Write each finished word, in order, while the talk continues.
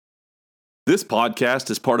This podcast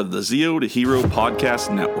is part of the Zeo to Hero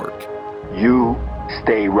podcast network. You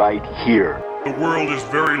stay right here. The world is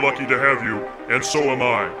very lucky to have you, and so am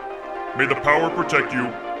I. May the power protect you,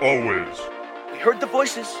 always. We heard the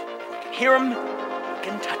voices. We can hear them. We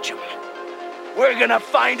can touch them. We're gonna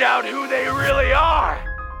find out who they really are.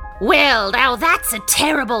 Well, now that's a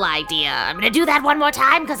terrible idea. I'm gonna do that one more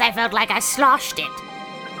time because I felt like I sloshed it.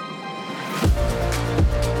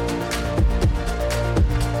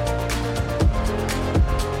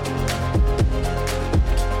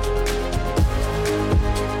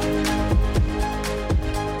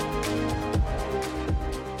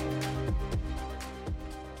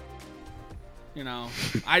 You know,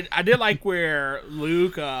 I did like where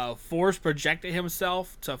Luke force projected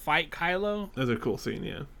himself to fight Kylo. That's a cool scene,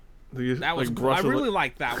 yeah. That was cool. I really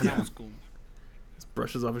liked that one. That was cool. Just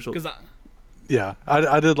brushes off his shoulder. Yeah,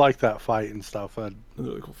 I did like that fight and stuff. It was a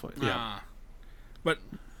really cool fight. Yeah. But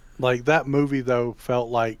like that movie though felt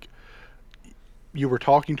like you were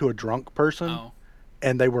talking to a drunk person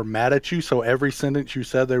and they were mad at you, so every sentence you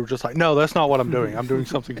said they were just like, "No, that's not what I'm doing. I'm doing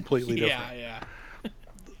something completely different." Yeah.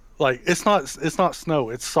 Like it's not snow,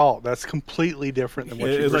 it's salt. That's completely different than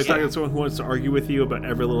what you It's were like saying. talking to someone who wants to argue with you about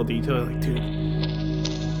every little detail. Like, dude.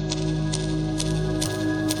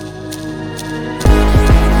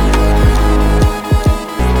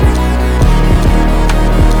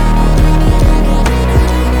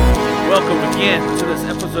 welcome again to this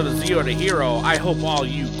episode of Zero to Hero. I hope all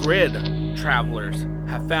you grid travelers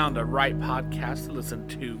have found a right podcast to listen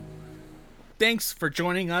to. Thanks for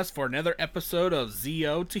joining us for another episode of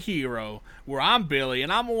Zeo to Hero, where I'm Billy,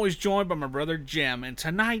 and I'm always joined by my brother Jim. And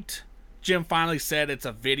tonight, Jim finally said it's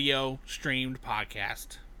a video streamed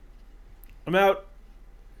podcast. I'm out.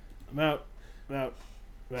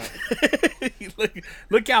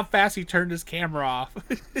 Look how fast he turned his camera off.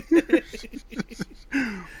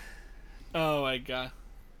 Oh my god.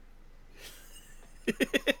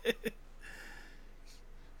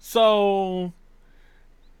 So,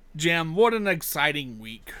 Jim, what an exciting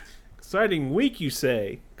week. Exciting week, you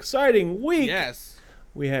say? Exciting week. Yes.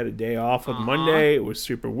 We had a day off on Monday. It was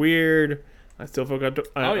super weird. I still feel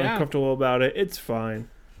uncomfortable about it. It's fine.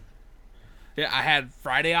 Yeah, I had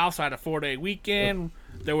Friday off, so I had a 4-day weekend.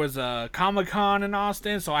 There was a Comic-Con in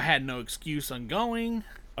Austin, so I had no excuse on going.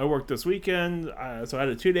 I worked this weekend, so I had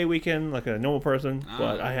a 2-day weekend like a normal person,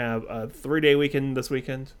 but I have a 3-day weekend this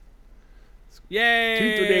weekend.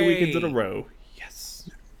 Yay! 2 3-day weekends in a row. Yes.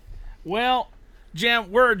 Well,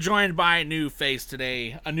 Jim, we're joined by a new face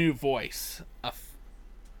today, a new voice.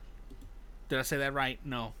 Did I say that right?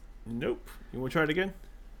 No. Nope. You want to try it again?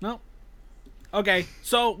 Nope. Okay,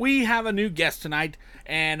 so we have a new guest tonight,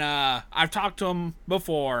 and I've talked to him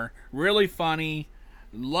before. Really funny,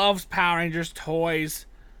 loves Power Rangers toys.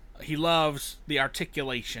 He loves the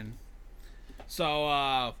articulation.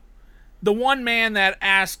 So, the one man that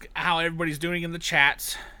asked how everybody's doing in the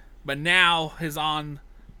chats, but now is on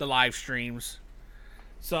the live streams.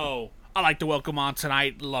 So, I'd like to welcome on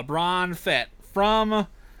tonight Lebron Fett from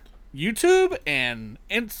YouTube and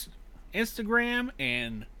Instagram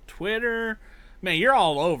and Twitter. Man, you're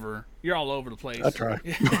all over. You're all over the place. That's right.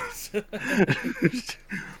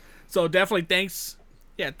 So definitely thanks.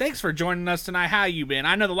 Yeah, thanks for joining us tonight. How you been?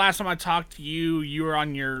 I know the last time I talked to you, you were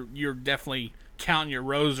on you're definitely counting your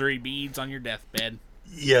rosary beads on your deathbed.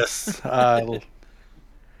 Yes. Had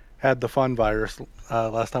the fun virus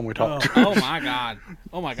last time we talked. Oh my god.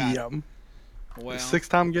 Oh my god. Yeah. Well, 6th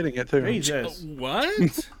time getting it too. Jesus.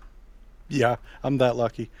 What? Yeah, I'm that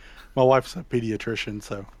lucky. My wife's a pediatrician,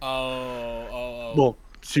 so. Oh. Well,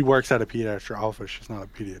 she works at a pediatric office. She's not a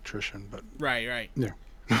pediatrician, but. Right. Yeah.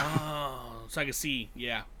 Oh, so I can see.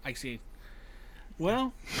 Yeah, I see.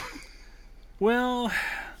 Well,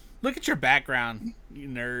 look at your background, you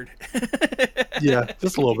nerd. Yeah,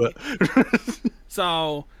 just a little bit.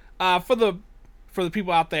 So, for the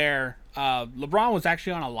people out there, LeBron was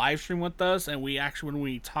actually on a live stream with us, and when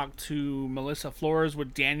we talked to Melissa Flores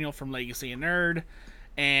with Daniel from Legacy and Nerd,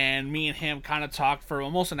 and me and him kind of talked for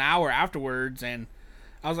almost an hour afterwards, and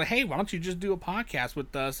I was like, hey, why don't you just do a podcast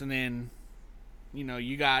with us? And then, you know,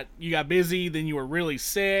 you got busy, then you were really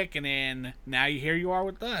sick, and then now here you are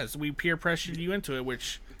with us. We peer pressured you into it,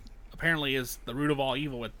 which apparently is the root of all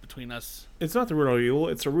evil between us. It's not the root of all evil.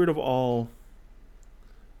 It's the root of all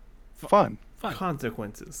Fun.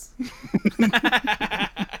 consequences.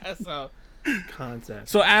 So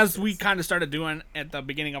as we kind of started doing at the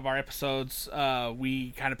beginning of our episodes, we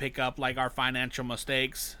kind of pick up like our financial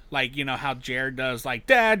mistakes, like, you know, how Jared does like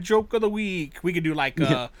dad joke of the week. We could do like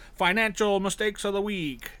financial mistakes of the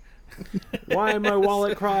week. Why my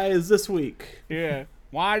wallet cries this week? Yeah.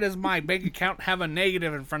 Why does my bank account have a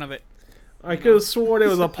negative in front of it? I could have sworn it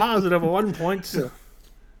was a positive at one point.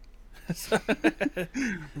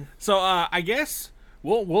 So I guess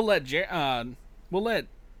we'll let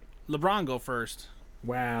LeBron go first.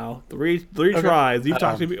 Wow, three tries. You've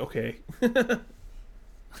talked to me. Okay.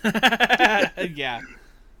 Yeah.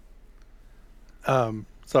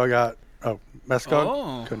 So I got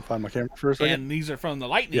Mescog. Couldn't find my camera for a second. And these are from the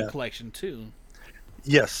Lightning collection too.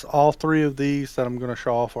 Yes, all three of these that I'm going to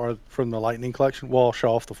show off are from the Lightning collection. Well, I'll show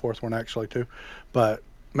off the fourth one actually too, but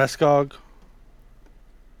Mescog.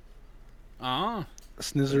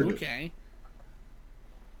 Snizzard. Okay.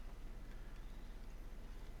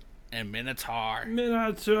 And Minotaur.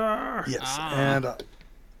 Yes, and I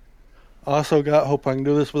also got. Hope I can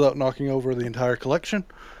do this without knocking over the entire collection.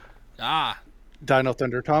 Dino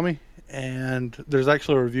Thunder Tommy, and there's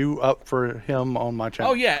actually a review up for him on my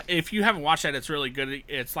channel. Oh yeah, if you haven't watched that, it's really good.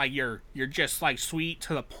 It's like you're just like sweet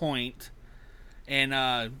to the point,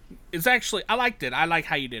 and it's actually I liked it. I like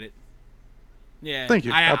how you did it. Yeah, thank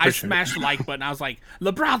you. I smashed the like button. I was like,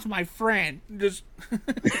 LeBron's my friend. Just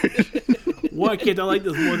why can't I like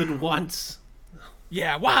this more than once?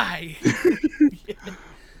 Yeah, why?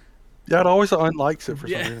 Yeah, it always unlikes it for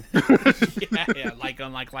some reason. yeah, like,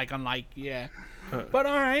 unlike, yeah. But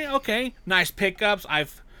all right, okay, nice pickups. I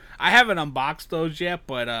haven't unboxed those yet,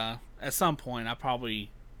 but at some point I'll probably,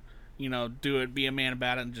 be a man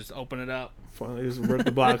about it and just open it up. Finally, just rip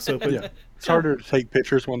the box open. Yeah, it's harder to take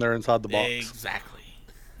pictures when they're inside the box. Exactly.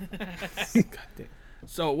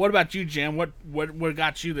 So, what about you, Jim? What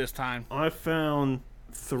got you this time? I found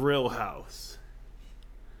Thrill House.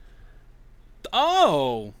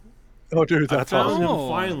 Oh, dude, that's awesome.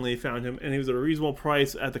 Finally found him, and he was at a reasonable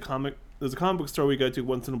price at the comic. There's a comic book store we go to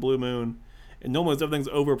once in a blue moon, and normally everything's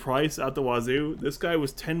overpriced out the wazoo. This guy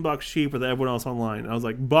was $10 cheaper than everyone else online. I was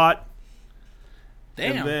like, but.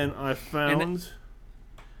 Damn. And then I found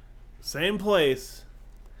same place,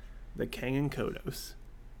 the Kang and Kodos.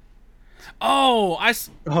 Oh, I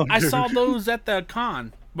saw those at the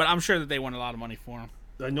con, but I'm sure that they want a lot of money for them.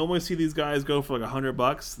 I normally see these guys go for like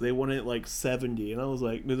 $100. They wanted like 70, and I was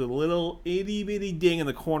like, "There's a little itty bitty ding in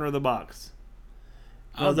the corner of the box."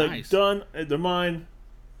 I was like, "Done. They're mine."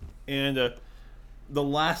 And the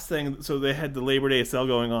last thing, so they had the Labor Day sale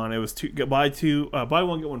going on. It was buy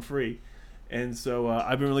one get one free, and so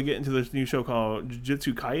I've been really getting into this new show called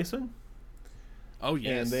Jujutsu Kaisen. Oh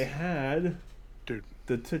yes, and they had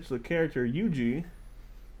the titular character Yuji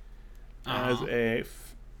as a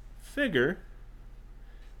figure.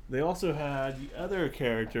 They also had the other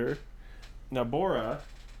character, Nabora,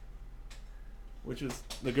 which is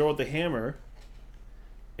the girl with the hammer,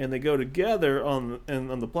 and they go together on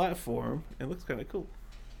the platform. It looks kind of cool.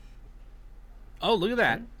 Oh, look at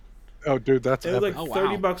that! Oh, dude, that's it was like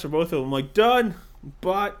 $30 for both of them. I'm like, done,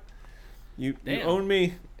 but you own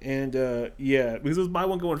me, and because it was buy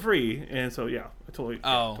one get one free, and so I totally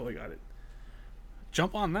got it.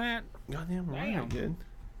 Jump on that! Goddamn right, I did.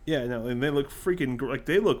 Yeah, no, and they look freaking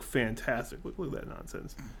they look fantastic. Look at that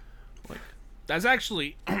nonsense. Like that's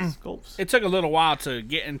actually sculpts. It took a little while to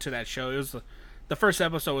get into that show. It was the first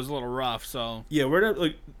episode was a little rough, so yeah, we're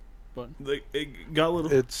not it got a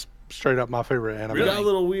little. It's straight up my favorite anime. It got a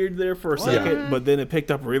little weird there for a second, but then it picked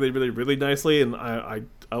up really, really, really nicely, and I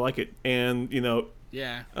like it. And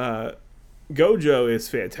Gojo is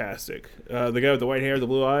fantastic. The guy with the white hair, the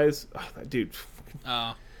blue eyes. Oh, that dude.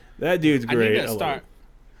 That dude's great.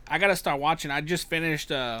 I gotta start watching. I just finished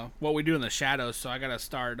What We Do in the Shadows, so I gotta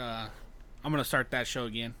start. I'm gonna start that show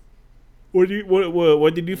again. What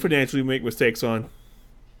did you financially make mistakes on?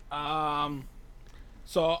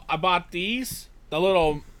 So I bought the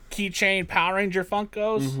little keychain Power Ranger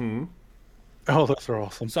Funkos. Mm-hmm. Oh, those are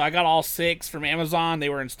awesome. So I got all 6 from Amazon. They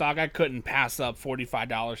were in stock. I couldn't pass up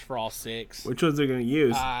 $45 for all 6. Which ones are they gonna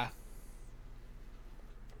use?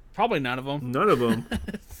 Probably none of them. None of them.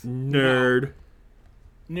 Nerd.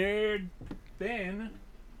 Then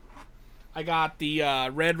I got the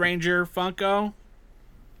Red Ranger Funko.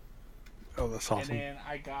 Oh, that's awesome. And then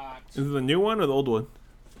I got... Is it the new one or the old one?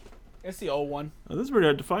 It's the old one. Oh, this is pretty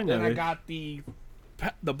hard to find. Then I got the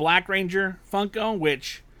Black Ranger Funko,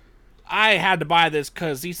 which I had to buy this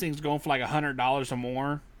because these things going for like $100 or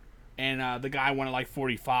more, and the guy wanted like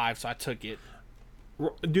 $45, so I took it.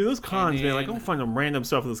 Dude, those cons, man, like I don't find them random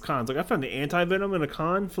stuff in those cons. Like I found the Anti-Venom in a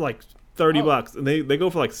con for like $30, and they go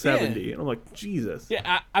for like 70, and I'm like, Jesus.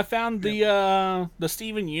 Yeah, I found the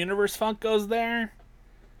Steven Universe Funkos there,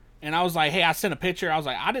 and I was like, hey, I sent a picture. I was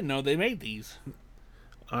like, I didn't know they made these.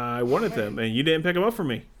 I wanted them, and you didn't pick them up for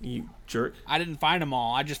me, you jerk. I didn't find them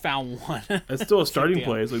all. I just found one. It's still a starting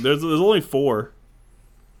place. Like there's only 4.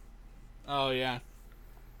 Oh yeah.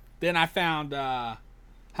 Then I found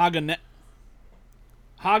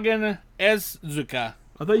Hagen Ezuka.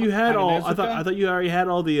 I thought you had all. Hagen Ezuka? I thought you already had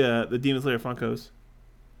all the Demon Slayer Funkos.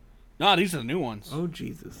 No, these are the new ones. Oh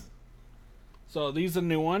Jesus! So these are the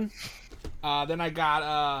new one. Then I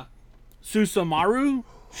got Susamaru.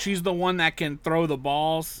 She's the one that can throw the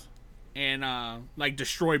balls and like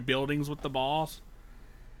destroy buildings with the balls.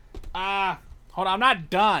 Hold on, I'm not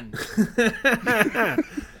done.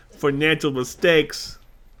 Financial mistakes.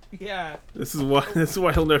 Yeah. This is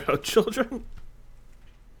why he'll never have children.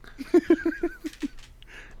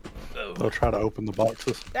 They'll try to open the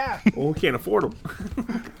boxes. Yeah. Well, we can't afford them.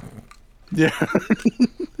 Yeah.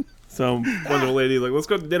 So one little lady like, let's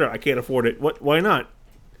go to dinner. I can't afford it. What? Why not?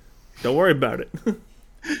 Don't worry about it.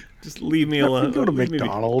 Just leave me alone. Go to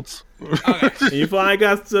McDonald's. And you finally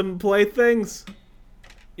got some playthings.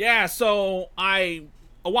 Yeah. So a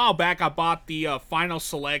while back I bought the Final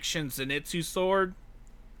Selection Zenitsu sword.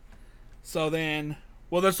 So then,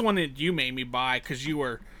 well, that's the one that you made me buy because you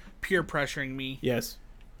were peer pressuring me. Yes.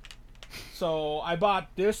 So I bought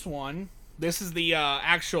this one. This is the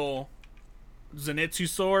actual Zenitsu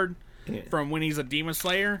sword from when he's a Demon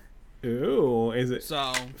Slayer. Ooh, is it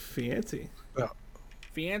so fancy?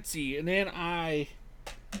 Fancy. And then I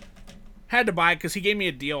had to buy it because he gave me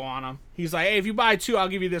a deal on them. He's like, hey, if you buy 2, I'll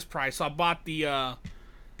give you this price. So I bought the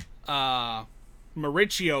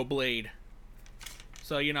Mauricio blade.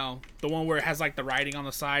 So, you know, the one where it has like the writing on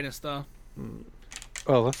the side and stuff.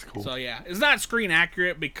 Oh, that's cool. So, yeah. It's not screen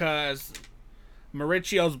accurate because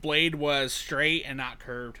Mauricio's blade was straight and not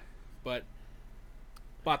curved. But,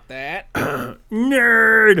 bought that.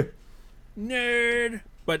 Nerd!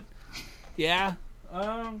 But, yeah.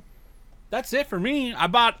 That's it for me. I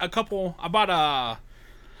bought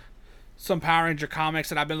some Power Ranger comics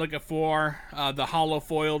that I've been looking for. The hollow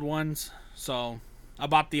foiled ones. So, I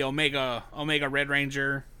bought the Omega Red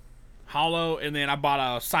Ranger hollow, and then I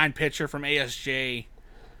bought a signed picture from ASJ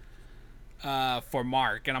for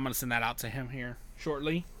Mark, and I'm going to send that out to him here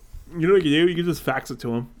shortly. You know what you can do? You can just fax it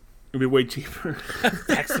to him. It'll be way cheaper.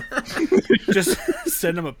 Just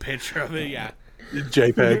send him a picture of it, yeah.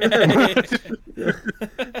 JPEG.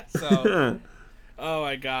 So, oh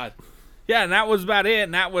my God. Yeah, and that was about it,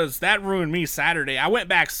 and that ruined me Saturday. I went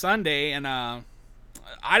back Sunday, and I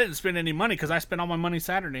didn't spend any money because I spent all my money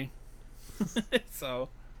Saturday. So,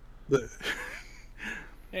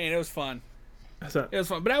 hey, it was fun. It was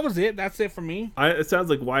fun, but that was it. That's it for me. It sounds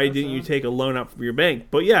like why didn't you take a loan out from your bank?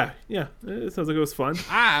 But yeah, it sounds like it was fun.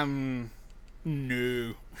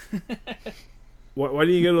 No. Why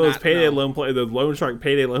didn't you go to those those loan shark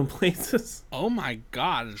payday loan places? Oh my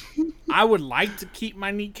God, I would like to keep my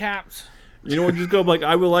kneecaps. You know what? Just go like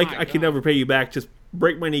I can never pay you back. Just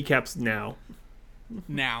break my kneecaps now.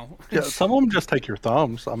 Yeah, some of them just take your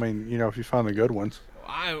thumbs. I mean, you know, if you find the good ones.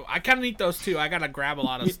 I kind of need those too. I gotta grab a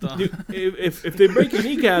lot of stuff. Dude, if they break your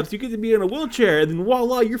kneecaps, you get to be in a wheelchair, and then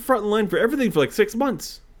voila, you're front in line for everything for like 6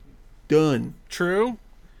 months. Done. True.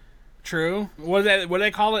 What do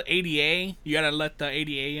they call it? ADA. You gotta let the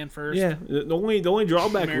ADA in first. Yeah. The only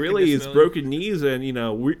drawback American really disability. is broken knees and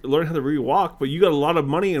learn how to re-walk. But you got a lot of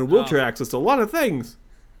money and wheelchair access to a lot of things.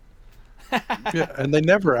 Yeah, and they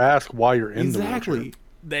never ask why you're in the wheelchair.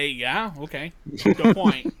 Okay. Good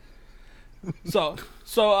point. So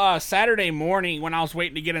Saturday morning when I was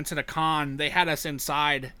waiting to get into the con, they had us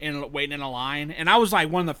inside and waiting in a line, and I was like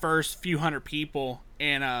one of the first few hundred people,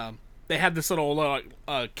 and they had this little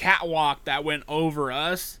catwalk that went over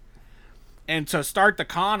us, and to start the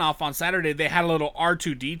con off on Saturday, they had a little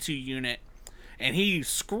R2-D2 unit, and he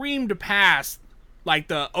screamed past like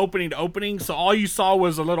the opening to opening, so all you saw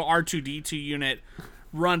was a little R2-D2 unit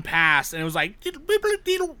run past, and it was like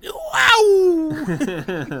wow.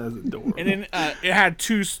 And then it had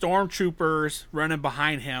 2 stormtroopers running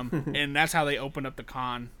behind him, and that's how they opened up the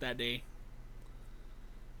con that day.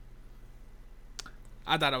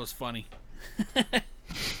 I thought it was funny.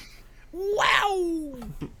 Wow.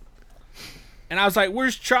 And I was like,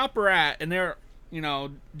 where's Chopper at? And they're,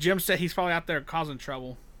 Jim said he's probably out there causing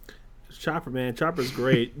trouble. Chopper, man. Chopper's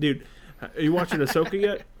great. Dude, are you watching Ahsoka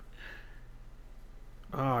yet?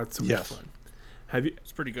 Oh, it's so much fun.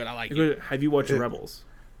 It's pretty good. I like it. Have you watched Rebels?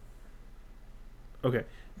 Okay.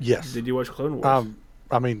 Yes. Did you watch Clone Wars?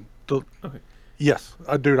 Okay. Yes.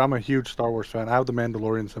 Dude, I'm a huge Star Wars fan. I have the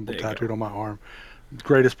Mandalorian symbol tattooed on my arm. The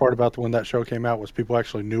greatest part about when that show came out was people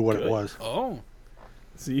actually knew what it was. Oh.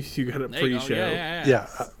 So you got a pre-show. Yeah.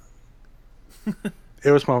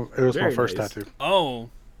 It was my first nice. tattoo. Oh.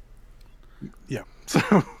 Yeah.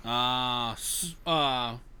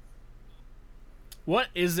 What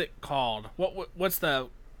is it called? What's the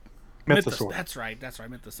Mythosaur? That's right,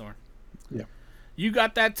 Mythosaur. Yeah. You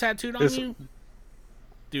got that tattooed on you?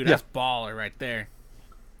 Dude, that's baller right there.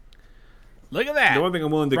 Look at that. The one thing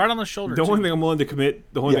I'm willing to right on the shoulder. The only thing I'm willing to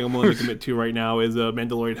commit. The only thing I'm willing to commit to right now is a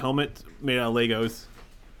Mandalorian helmet made out of Legos.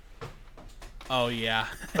 Oh yeah.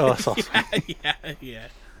 Oh, that's awesome. yeah.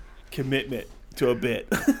 Commitment to a bit.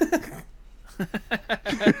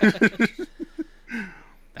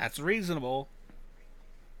 That's reasonable.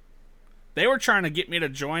 They were trying to get me to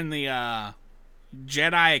join the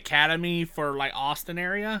Jedi Academy for like Austin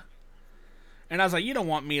area, and I was like, "You don't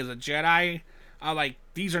want me as a Jedi." I was like,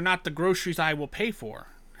 "These are not the groceries I will pay for."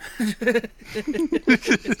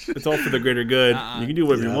 It's all for the greater good. You can do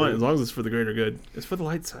whatever you want as long as it's for the greater good. It's for the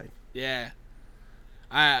light side. Yeah.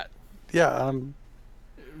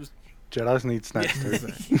 Jedis need snacks too.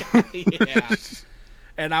 Yeah.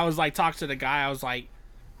 And I was like, talk to the guy. I was like,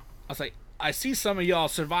 I see some of y'all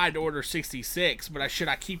survived Order 66, but should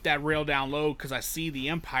I keep that rail down low because I see the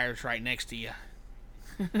Empire's right next to you.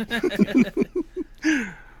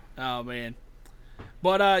 Oh man.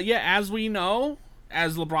 But yeah, as we know,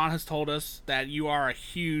 as LeBron has told us, that you are a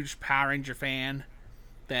huge Power Ranger fan.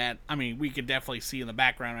 That, I mean, we could definitely see in the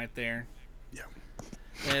background right there. Yeah.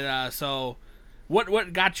 And so,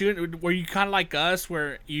 what got you? Were you kind of like us,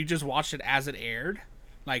 where you just watched it as it aired,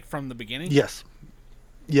 like from the beginning? Yes.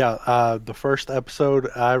 Yeah. The first episode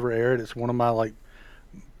I ever aired, it's one of my like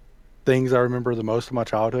things I remember the most of my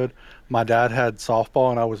childhood. My dad had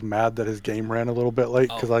softball, and I was mad that his game ran a little bit late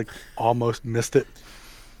because I almost missed it.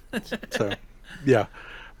 So, yeah,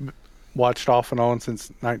 watched off and on since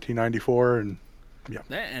 1994, and yeah.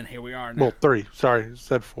 And here we are now. Well, 3. Sorry,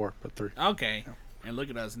 said 4, but 3. Okay. And look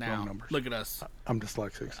at us now. Look at us. I'm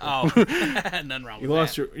dyslexic. So. Oh, nothing wrong with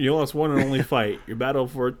that. You lost one and only fight. Your battle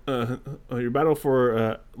for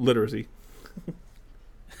literacy.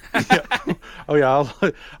 Yeah. Oh yeah,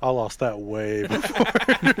 I lost that way before.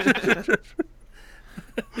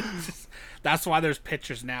 That's why there's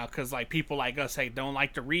pictures now, because like people like us don't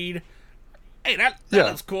like to read. Hey, that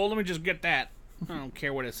looks cool. Let me just get that. I don't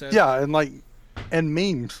care what it says. Yeah, and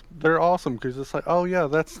memes, they're awesome because it's like, oh yeah,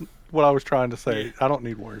 that's what I was trying to say. Yeah. I don't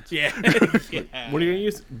need words. Yeah. What are you gonna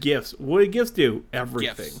use? GIFs. What do GIFs do?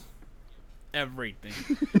 Everything. GIFs. Everything.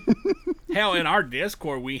 Hell, in our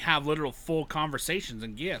Discord, we have literal full conversations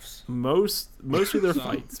and GIFs. Most of their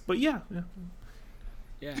fights, but yeah.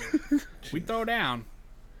 We throw down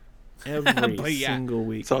every single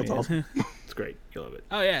week. Sounds awesome. It's great. You love it.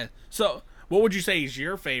 Oh yeah. So, what would you say is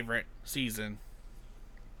your favorite season?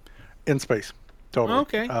 In space, totally.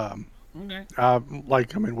 Okay.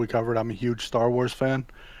 We covered. I'm a huge Star Wars fan,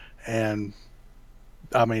 and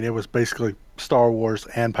I mean, it was basically Star Wars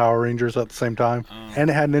and Power Rangers at the same time, and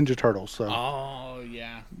it had Ninja Turtles. So. Oh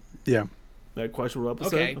yeah. Yeah. That questionable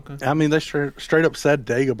episode. Okay. I mean, they straight up said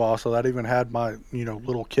Dagobah, so that even had my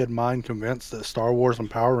little kid mind convinced that Star Wars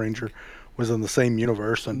and Power Ranger was in the same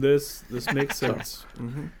universe. And this makes sense.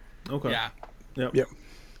 Mm-hmm. Okay. Yeah. Yep.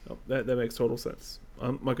 Oh, that makes total sense.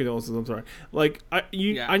 My condolences. I'm sorry. Like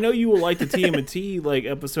I know you will like the TMNT like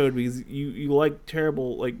episode because you like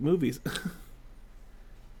terrible like movies.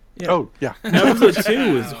 Yeah. Oh yeah. Episode 2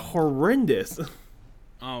 is horrendous.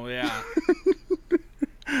 Oh yeah.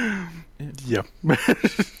 Yeah.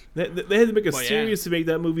 They had to make a series to make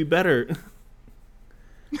that movie better.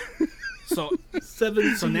 So 7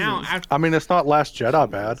 seasons. So now I mean, it's not Last Jedi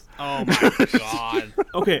bad. Oh my god.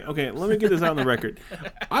 Okay. Let me get this out on the record.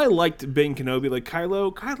 I liked Ben Kenobi. Like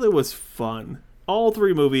Kylo was fun. All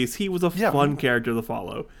 3 movies, he was a fun character to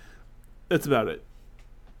follow. That's about it.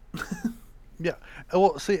 Yeah.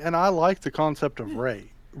 Well, see, and I like the concept of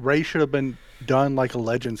Rey. Rey should have been done like a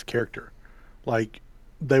Legends character. Like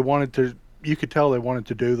you could tell they wanted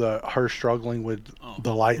to do her struggling with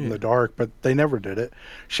the light and the dark, but they never did it.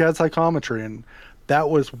 She had psychometry, and that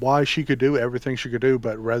was why she could do everything she could do,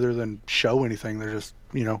 but rather than show anything, they're just,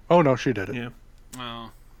 oh no, she did it. Yeah.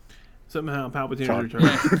 Oh. Somehow Palpatine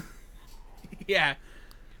returned. Yeah.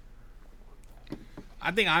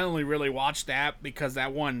 I think I only really watched that because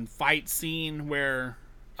that one fight scene where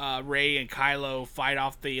Rey and Kylo fight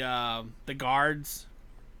off the guards.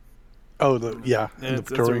 Oh, the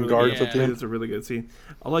Praetorian guards at the end. It's a really good scene.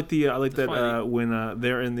 I like that when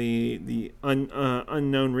they're in the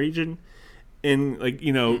unknown region, and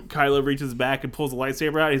Kylo reaches back and pulls the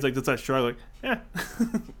lightsaber out. He's like, "That's that shrug." Like,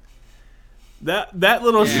 that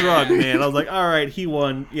little shrug, man. I was like, "All right, he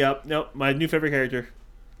won." Yep. Nope. My new favorite character.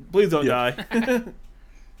 Please don't die.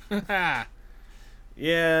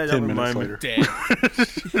 Yeah. 10 minutes later. Dead.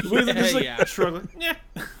 Shrug. Yeah.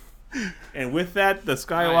 And with that, the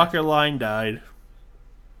Skywalker line died.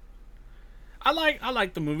 I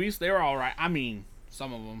like the movies. They were all right. I mean,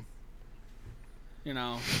 some of them.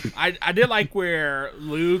 I did like where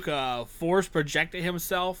Luke force projected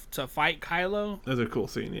himself to fight Kylo. That's a cool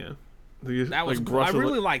scene, yeah. That was cool. I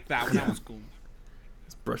really liked that one. That was cool.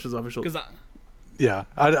 Just brushes off his shoulder. Yeah,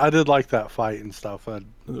 I did like that fight and stuff. A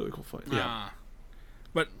really cool fight. Yeah.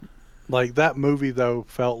 But like that movie though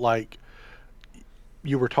felt like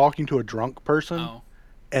you were talking to a drunk person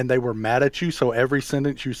and they were mad at you, so every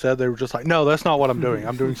sentence you said they were just like, no, that's not what I'm doing.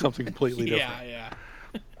 I'm doing something completely different. Yeah.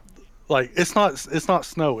 Like it's not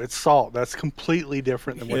snow, it's salt. That's completely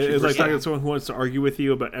different than what you were It's like saying. talking to someone who wants to argue with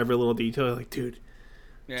you about every little detail. Like, dude,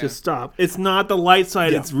 just stop. It's not the light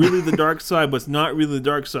side, it's really the dark side, but it's not really the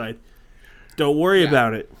dark side. Don't worry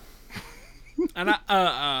about it. And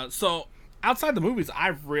so outside the movies,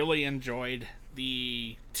 I've really enjoyed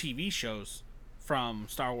the TV shows from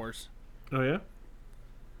Star Wars. Oh yeah?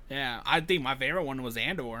 Yeah, I think my favorite one was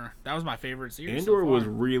Andor. That was my favorite series. Andor was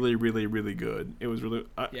really, really, really good. It was really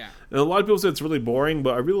yeah. A lot of people say it's really boring,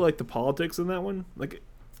 but I really like the politics in that one. Like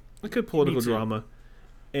good political drama.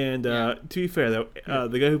 And to be fair though,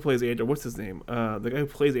 the guy who plays Andor, what's his name? The guy who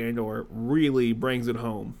plays Andor really brings it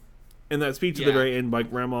home. In that speech at the very end by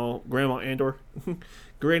Grandma Andor,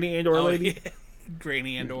 Granny Andor lady, Yeah.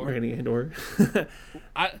 Granny Andor. Granny Andor.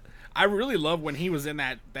 I really love when he was in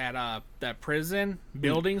that prison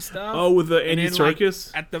building stuff. Oh, with the Andy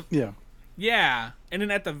Serkis? Yeah, and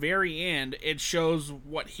then at the very end, it shows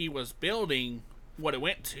what he was building, what it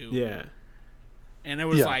went to. Yeah. And it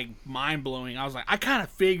was like mind blowing. I was like, I kind of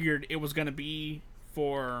figured it was gonna be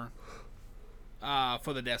for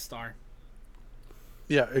the Death Star.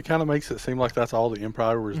 Yeah, it kind of makes it seem like that's all the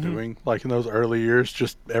Empire was doing. Like in those early years,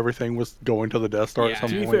 just everything was going to the Death Star at some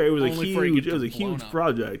to be point. fair, it was a huge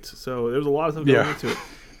project, so there was a lot of stuff going into it.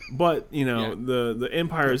 But the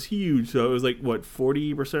Empire is huge, so it was like what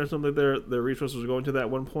 40% or something like their resources were going to that at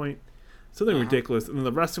one point, something ridiculous, and then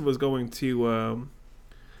the rest of it was going to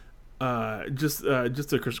just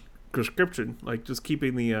a conscription, like just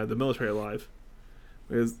keeping the military alive.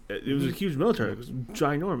 Because it was a huge military, it was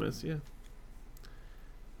ginormous, yeah.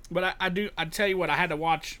 But I tell you what, I had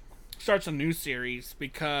to start some new series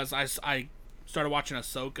because I started watching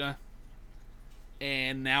Ahsoka,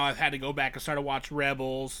 and now I've had to go back and start to watch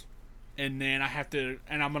Rebels, and then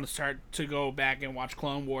I'm gonna start to go back and watch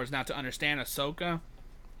Clone Wars now to understand Ahsoka.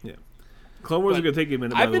 Yeah, Clone Wars is gonna take you a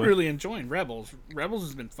minute. I've been really enjoying Rebels. Rebels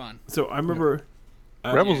has been fun. So I remember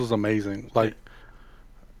Rebels is amazing. Like.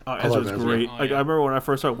 Ezra's great. I remember when I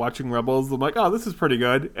first started watching Rebels, I'm like, oh, this is pretty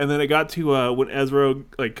good. And then it got to when Ezra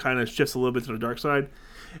like kind of shifts a little bit to the dark side,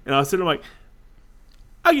 and I was sitting there like,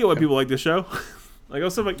 I get why people like this show. Like I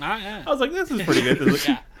was like, I was like, this is pretty good. Like,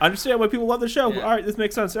 I understand why people love the show. All right, this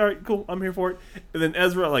makes sense. All right, cool, I'm here for it. And then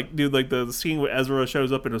Ezra, like, dude, like the scene where Ezra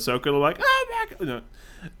shows up in Ahsoka, they're like, oh my god,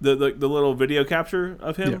 the little video capture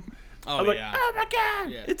of him. Yeah. I'm like, oh my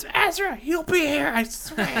god, it's Ezra. He'll be here, I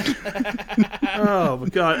swear. Oh my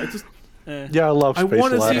god, I just. Yeah, I love. I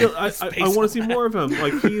want to see. I want to see more of him.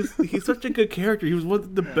 Like he's such a good character. He was one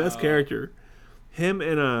of the best character. Him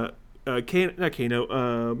and Kanan.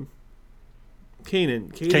 Oh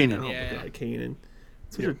my god, Kanan.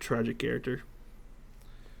 Such a tragic character.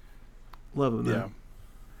 Love him. Yeah.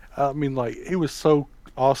 I mean, like he was so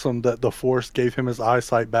awesome that the Force gave him his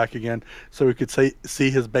eyesight back again, so he could see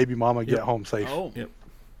his baby mama get home safe. Oh. Yep.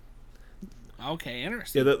 Okay,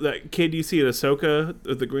 interesting. Yeah, that kid you see at Ahsoka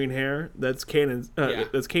with the green hair, that's Kanan's.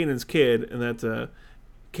 That's Kanan's kid, and that's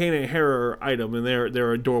Kanan and Hera are item, and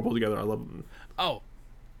they're adorable together. I love them. Oh,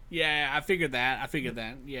 yeah, I figured that.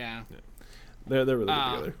 Yeah. They're really good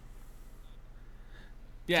together.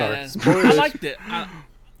 Yeah, Sorry. I liked it.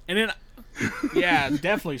 And then, yeah,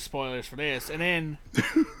 definitely spoilers for this. And then,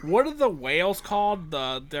 what are the whales called?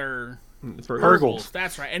 They're Purgles.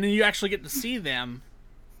 That's right. And then you actually get to see them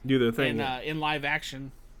do their thing in live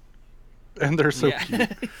action. And they're so cute.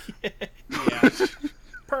 Yeah.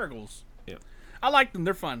 Purgles. Yeah. I like them.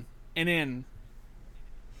 They're fun. And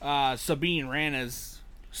then Sabine Wren is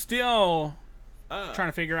still trying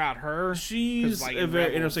to figure out her. She's a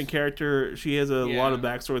very interesting character. She has a lot of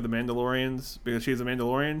backstory with the Mandalorians because she's a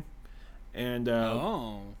Mandalorian. And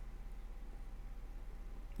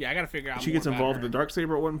yeah, I gotta figure out. She gets involved with the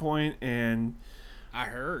Darksaber at one point, and I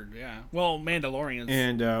heard, well, Mandalorians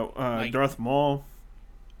and Darth Maul.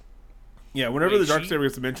 Yeah, whenever the Darksaber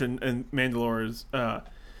gets mentioned in Mandalorians,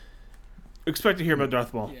 expect to hear about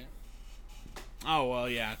Darth Maul. Yeah. Oh well,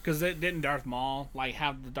 yeah, because didn't Darth Maul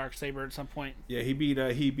have the Darksaber at some point? Yeah, he beat.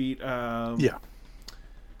 Yeah.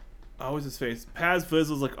 What was his face? Paz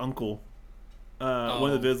Vizsla's uncle.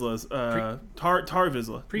 One of the Vizslas. Tar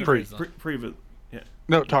Vizsla. Pre-Vizsla. Yeah.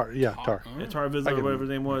 No, Tar. Yeah, Tar. Yeah, Tar Vizsla, or whatever his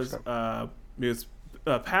name was. Because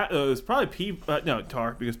it was probably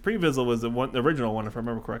Tar, because Pre-Vizsla was the original one, if I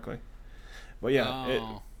remember correctly. But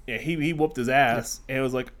yeah, Yeah, he whooped his ass, and it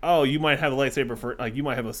was like, oh, you might have a lightsaber you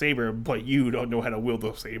might have a saber, but you don't know how to wield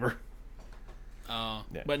the saber. Oh,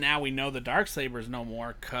 but now we know the dark saber's no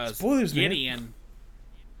more because Gideon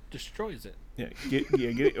destroys it. Yeah,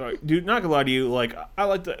 dude. Not gonna lie to you, like I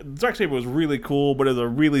like the dark saber was really cool, but it was a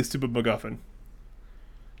really stupid MacGuffin.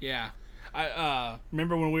 Yeah, I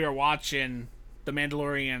remember when we were watching The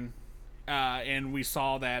Mandalorian, and we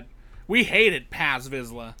saw that we hated Paz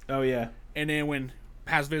Vizsla. Oh yeah, and then when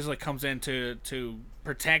Paz Vizsla comes in to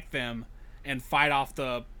protect them and fight off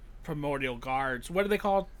the primordial guards, what are they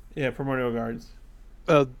called? Yeah, primordial guards.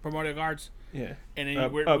 Primordial guards. Yeah, and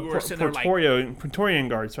then we're sitting there like Praetorian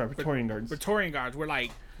guards. Sorry, Praetorian guards. Praetorian guards. We're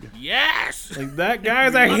like, yes, like that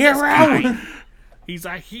guy's a hero. He's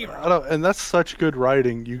a hero. And that's such good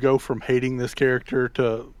writing. You go from hating this character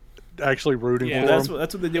to actually rooting for him. That's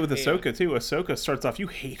what they did with Ahsoka too. Ahsoka starts off, you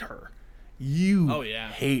hate her. You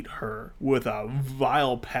hate her with a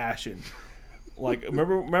vile passion. Like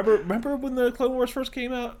remember when the Clone Wars first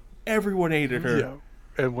came out? Everyone hated her. Yeah.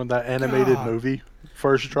 And when that animated movie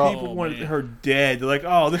first dropped, people wanted her dead. They're like,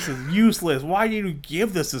 "Oh, this is useless. Why do you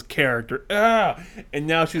give this character?" And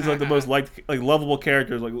now she's like the most lovable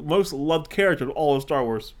character, like most loved character of all of Star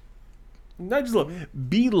Wars. Not just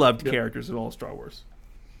beloved characters in all of Star Wars.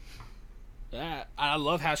 I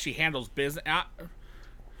love how she handles business.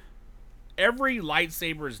 Every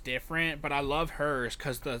lightsaber is different, but I love hers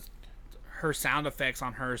because her sound effects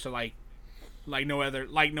on hers are like no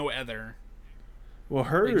other. Well,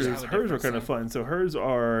 hers are kind of fun. So hers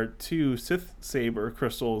are 2 Sith saber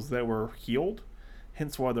crystals that were healed,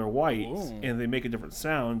 hence why they're white. Ooh. And they make a different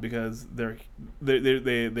sound because they're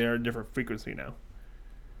a different frequency now.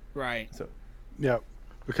 Right. So. Yeah,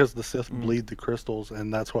 because the Sith bleed the crystals,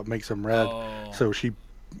 and that's what makes them red. Oh. So she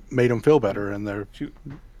made them feel better, and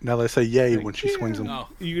now they say "yay" when she swings them. Oh.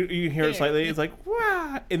 You hear it slightly. It's like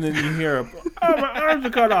 "wah," and then you hear, "Oh, my arms are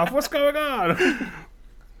cut off. What's going on?"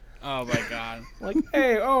 Oh my god! Like,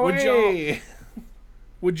 hey,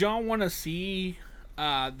 would y'all want to see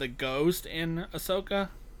the ghost in Ahsoka?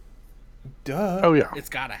 Duh. Oh yeah. It's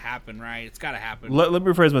gotta happen, right? It's gotta happen. Let me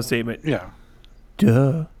rephrase my statement. Yeah.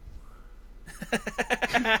 Duh.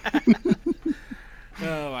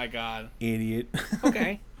 Oh my god. Idiot.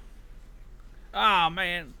 Okay. Oh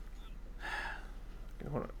man.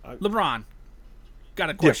 Lebron,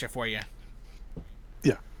 got a question for you.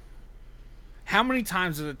 Yeah. How many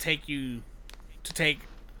times does it take you to take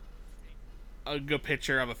a good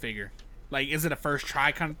picture of a figure? Like, is it a first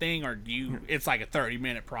try kind of thing, or it's like a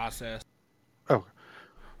 30-minute process? Oh,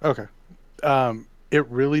 okay. It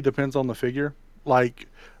really depends on the figure. Like,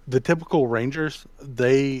 the typical Rangers,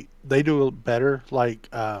 they do it better, like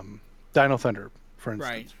Dino Thunder, for instance.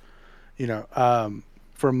 Right. You know,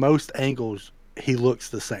 for most angles, he looks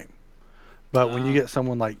the same. But when you get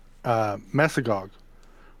someone like Mesagog,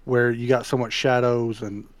 where you got so much shadows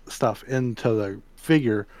and stuff into the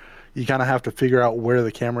figure, you kind of have to figure out where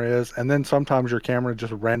the camera is. And then sometimes your camera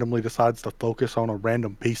just randomly decides to focus on a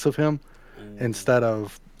random piece of him instead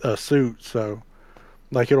of a suit. So,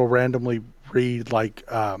 like, it'll randomly read, like,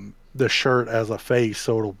 the shirt as a face.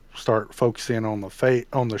 So it'll start focusing on the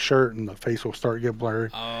shirt, and the face will start getting blurry.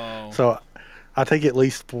 Oh. So I take at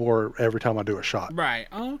least 4 every time I do a shot. Right.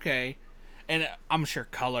 Oh, okay. And I'm sure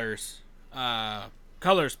colors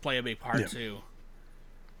play a big part too.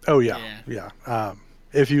 Oh yeah.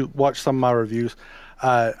 If you watch some of my reviews,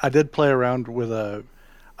 I did play around with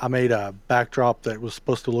I made a backdrop that was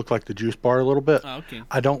supposed to look like the juice bar a little bit. Oh, okay.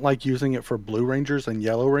 I don't like using it for Blue Rangers and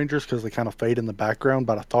Yellow Rangers because they kind of fade in the background,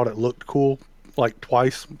 but I thought it looked cool like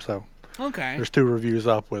twice. So there's 2 reviews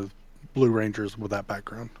up with Blue Rangers with that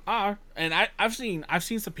background. And I've seen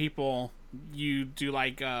some people do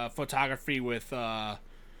like photography with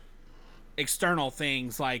external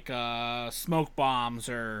things like smoke bombs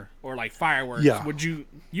or like fireworks. Yeah.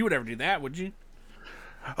 You would ever do that, would you?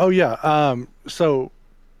 Oh yeah. So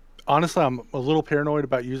honestly, I'm a little paranoid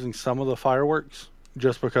about using some of the fireworks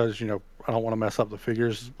just because, I don't want to mess up the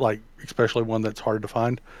figures, like especially one that's hard to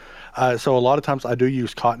find. So a lot of times I do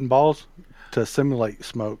use cotton balls to simulate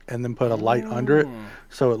smoke and then put a light under it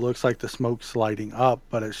so it looks like the smoke's lighting up,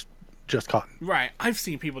 but it's just cotton. Right. I've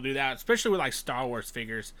seen people do that, especially with like Star Wars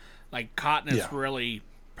figures. Like cotton is really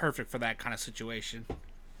perfect for that kind of situation.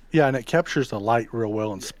 Yeah, and it captures the light real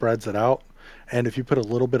well and spreads it out. And if you put a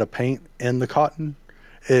little bit of paint in the cotton,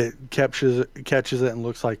 it catches it and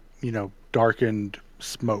looks like, darkened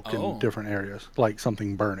smoke in different areas, like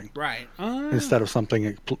something burning. Right. Instead of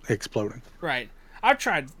something exploding. Right. I've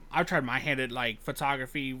tried my hand at like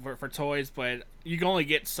photography for toys, but you can only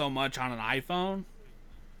get so much on an iPhone.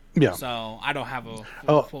 Yeah. So I don't have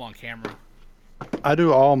a full on camera. I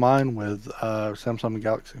do all mine with Samsung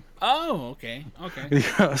Galaxy. Oh, okay.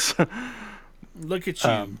 Yes. Look at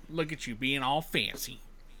you. Look at you being all fancy.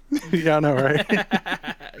 Yeah, I know, right?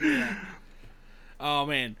 Yeah. Oh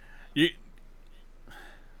man,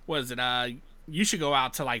 what is it? You should go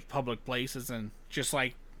out to like public places and just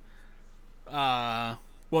like, what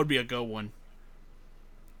would be a good one?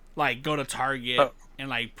 Like go to Target and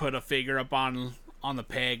like put a figure up on the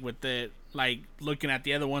peg with it, like looking at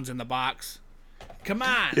the other ones in the box. Come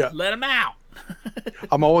on, let them out.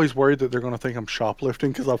 I'm always worried that they're going to think I'm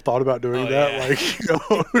shoplifting because I've thought about doing that. Yeah. Like,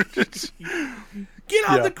 Get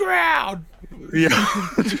on the ground. Yeah.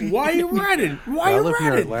 Why are you running? I live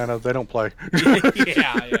near Atlanta. They don't play.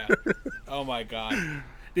 Yeah. Oh my god.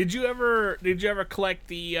 Did you ever collect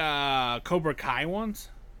the Cobra Kai ones?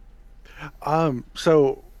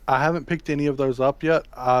 So I haven't picked any of those up yet.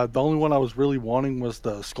 The only one I was really wanting was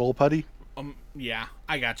the Skull Putty. Yeah,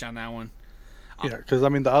 I got you on that one. Yeah, because I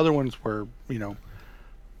mean the other ones were,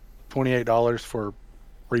 $28 for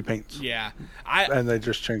repaints. Yeah, and they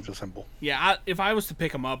just changed the symbol. Yeah, if I was to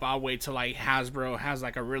pick them up, I'll wait till like Hasbro has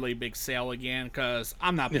like a really big sale again, because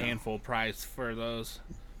I'm not paying full price for those.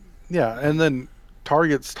 Yeah, and then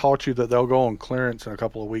Target's taught you that they'll go on clearance in a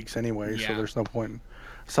couple of weeks anyway, so there's no point.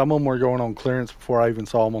 Some of them were going on clearance before I even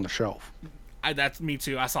saw them on the shelf. That's me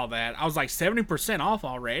too. I saw that. I was like 70% off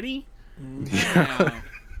already.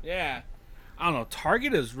 Yeah. I don't know.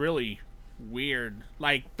 Target is really weird.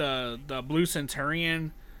 Like the Blue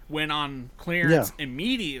Centurion went on clearance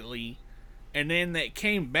immediately, and then it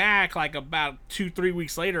came back like about 2-3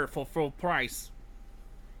 weeks later for full price.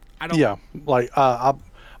 I don't. Yeah, like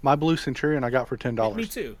my Blue Centurion I got for $10. Me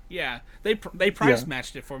too. Yeah, they price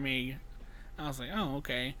matched it for me. I was like, oh,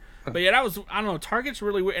 okay. But yeah, I don't know. Target's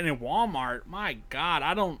really weird, and in Walmart, my God,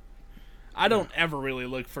 I don't ever really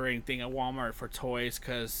look for anything at Walmart for toys,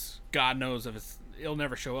 because God knows if it'll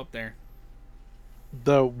never show up there.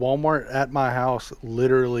 The Walmart at my house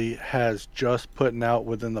literally has just putting out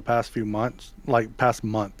within the past few months, like past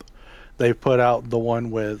month, they've put out the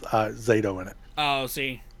one with Zato in it. Oh,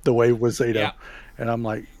 see. The wave with Zato. Yeah. And I'm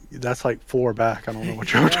like, that's like 4 back. I don't know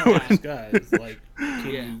what you're doing. Guys, like,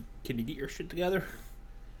 can you get your shit together?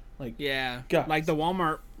 Like, God. Like the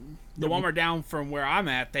Walmart down from where I'm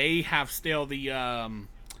at, they have still the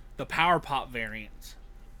Power Pop variants.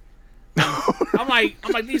 I'm like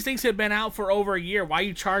these things have been out for over a year. Why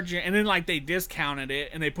you charge it? And then like they discounted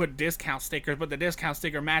it and they put discount stickers, but the discount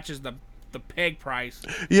sticker matches the peg price.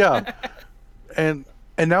 Yeah. And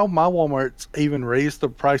now my Walmart's even raised the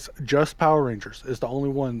price. Just Power Rangers is the only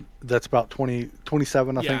one that's about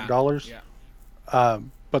 27 I think dollars. Yeah.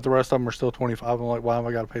 But the rest of them are still 25. I'm like, why have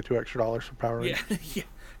I got to pay $2 extra for Power Rangers? Yeah.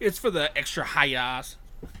 It's for the extra high odds.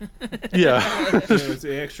 Yeah. It's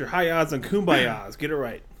the extra high odds and kumbayas. Get it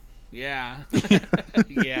right. Yeah.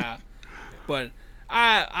 Yeah. But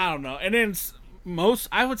I don't know. And then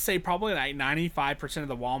I would say probably like 95% of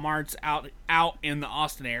the Walmarts out in the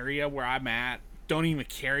Austin area where I'm at don't even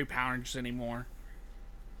carry Power Rangers anymore.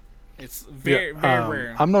 It's very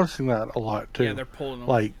rare. I'm noticing that a lot too. Yeah, they're pulling them.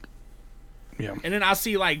 Like, yeah. And then I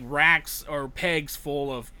see like racks or pegs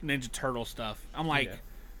full of Ninja Turtle stuff. I'm like,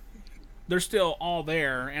 they're still all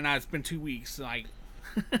there, and it's been 2 weeks. Like,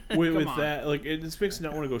 with that, like, it just makes me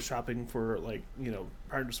not want to go shopping for like Power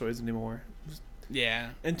Ranger toys anymore.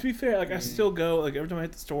 And to be fair, like I still go, like every time I'm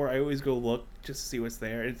at the store, I always go look just to see what's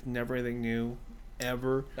there. It's never anything new,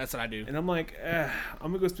 ever. That's what I do. And I'm like,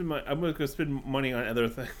 I'm gonna go spend money on other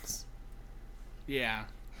things. Yeah.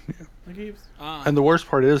 And the worst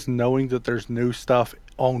part is knowing that there's new stuff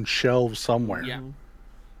on shelves somewhere. Yeah,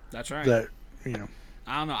 that's right. That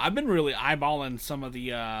I don't know. I've been really eyeballing some of the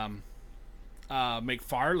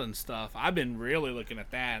McFarlane stuff. I've been really looking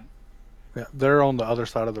at that. Yeah, they're on the other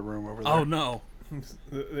side of the room over there. Oh no.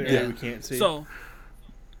 We can't see. So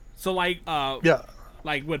like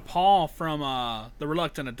like with Paul from The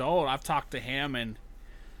Reluctant Adult, I've talked to him and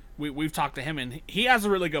we've talked to him, and he has a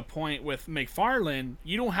really good point with McFarlane.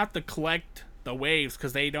 You don't have to collect the waves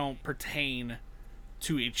because they don't pertain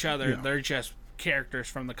to each other. They're just characters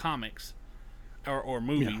from the comics or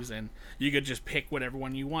movies, and you could just pick whatever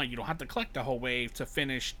one you want. You don't have to collect the whole wave to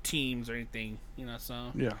finish teams or anything,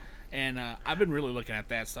 so and I've been really looking at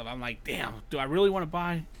that stuff. I'm like, damn, do I really want to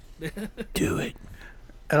buy? Do it.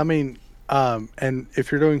 And I mean, and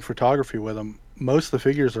if you're doing photography with them, most of the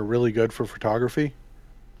figures are really good for photography.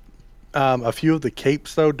 A few of the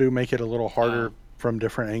capes though do make it a little harder from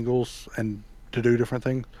different angles and to do different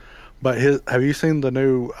things. But have you seen the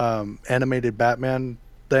new animated Batman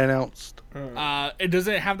they announced? Does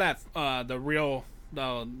it have that the real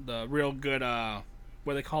good what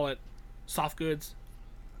do they call it, soft goods?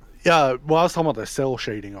 Yeah, well, I was talking about the cell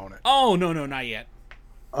shading on it. Oh, no, not yet.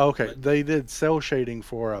 Okay, they did cell shading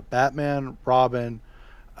for Batman, Robin,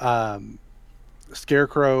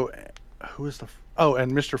 Scarecrow, and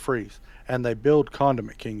Mr. Freeze. And they build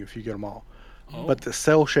Condiment King if you get them all. Oh. But the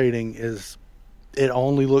cell shading it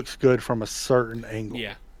only looks good from a certain angle.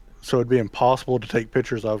 Yeah. So it'd be impossible to take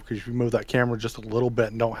pictures of, because if you move that camera just a little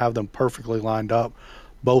bit and don't have them perfectly lined up,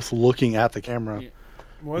 both looking at the camera. Yeah.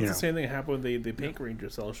 Well, it's the same thing that happened with the Pink Ranger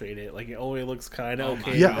cell shaded. Like, it only looks kind of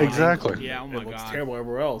okay. Yeah, exactly. Yeah, oh my it looks God. terrible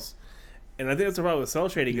everywhere else. And I think that's the problem with cell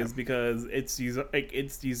shading is because it's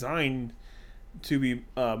designed to be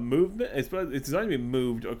movement. It's designed to be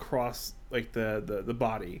moved across like the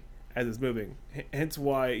body as it's moving. Hence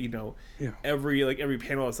why every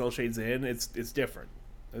panel of cell shades in it's different.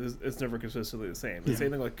 It's never consistently the same. The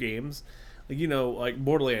same thing like games. Like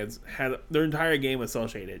Borderlands had their entire game was cell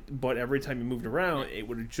shaded, but every time you moved around, it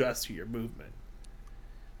would adjust to your movement.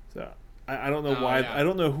 So I don't know why. Yeah. I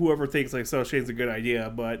don't know whoever thinks like cell shading is a good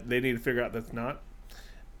idea, but they need to figure out that's not,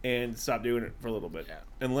 and stop doing it for a little bit,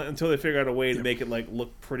 until they figure out a way to make it like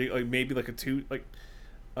look pretty, like maybe like a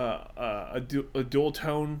dual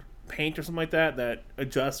tone paint or something like that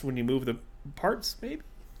adjusts when you move the parts, maybe.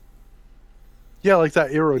 Yeah, like that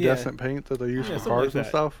iridescent paint that they use for cars and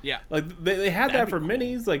stuff. Yeah, like they had that for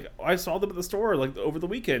minis. Like I saw them at the store like over the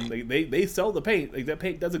weekend. They sell the paint. Like that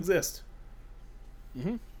paint does exist.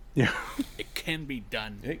 Mm-hmm. Yeah, it can be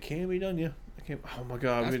done. It can be done. Yeah. Oh my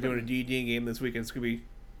God, we're doing a D&D game this weekend. It's gonna be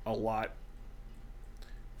a lot.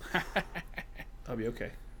 I'll be okay.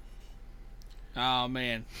 Oh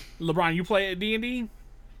man, LeBron, you play at D&D?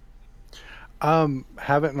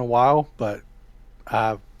 Haven't in a while, but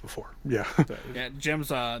before. Yeah. Yeah, Jim's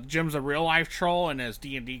a real life troll, and his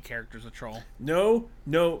D&D character's a troll. No.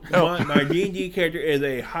 My D&D character is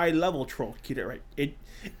a high level troll. Get it right. It's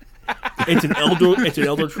an elder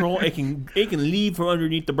troll. It can leave from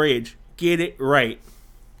underneath the bridge. Get it right.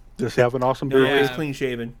 Does he have an awesome beard? He's clean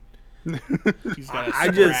shaven. He's got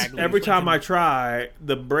every time I try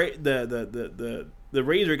the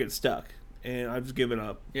razor gets stuck, and I've just given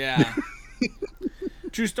up. Yeah.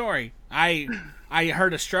 True story. I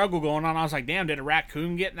heard a struggle going on. I was like, damn, did a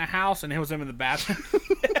raccoon get in the house? And it was him in the bathroom.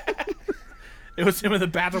 It was him in the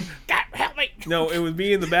bathroom. God, help me. No, it was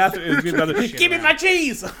me in the bathroom. It was me in the bathroom. Give me my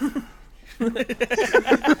cheese.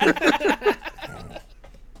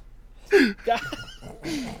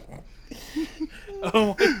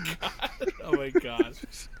 Oh my god.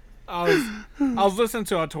 I was listening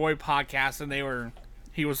to a toy podcast, and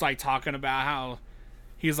he was like talking about how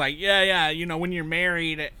he's like, yeah, when you're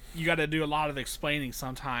married, you got to do a lot of explaining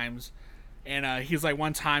sometimes. And he's like,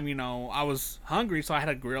 one time, I was hungry, so I had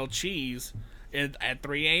a grilled cheese at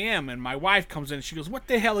 3 a.m. And my wife comes in, and she goes, "What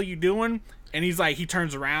the hell are you doing?" And he's like, he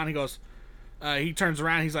turns around, he's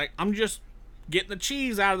like, "I'm just getting the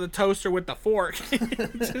cheese out of the toaster with the fork."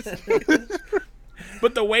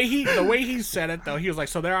 But the way he said it, though, he was like,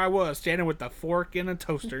 so there I was, standing with the fork in a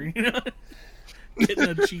toaster, getting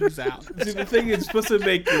the cheese out. See, the thing is, supposed to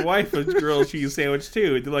make your wife a grilled cheese sandwich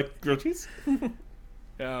too. Do you like grilled cheese?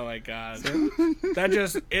 Oh my god!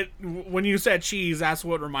 When you said cheese, that's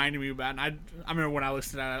what reminded me about. And I remember when I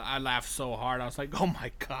listened to that, I laughed so hard. I was like, oh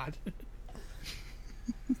my god.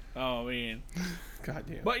 Oh man. God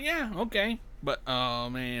damn. But yeah, okay. But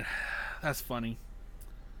oh man, that's funny.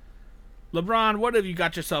 LeBron, what have you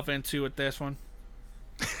got yourself into with this one?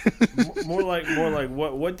 more like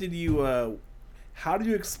what did you how did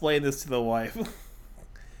you explain this to the wife?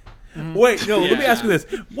 Wait, no, let me ask you this.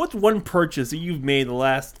 What's one purchase that you've made in the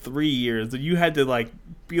last 3 years that you had to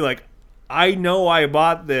be like, I know I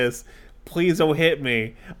bought this, please don't hit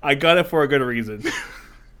me. I got it for a good reason.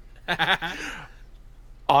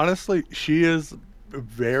 Honestly, she is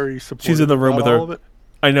very supportive. She's in the room with her.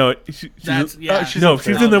 I know it. She's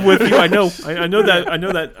in there with you. I know. I know that.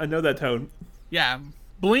 I know that tone. Yeah,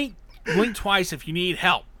 blink twice if you need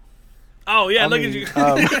help. Oh yeah, look at you.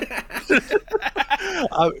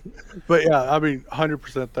 But yeah,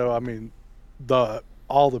 100% though.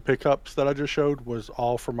 All the pickups that I just showed was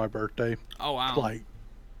all for my birthday. Oh wow.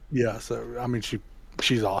 So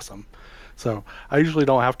she's awesome. So I usually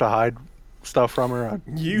don't have to hide stuff from her.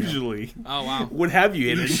 Usually. Oh wow. What have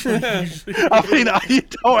you hidden? I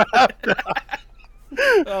don't have to.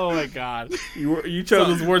 Oh my god. You chose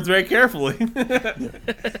those words very carefully.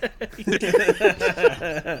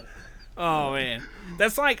 Oh man,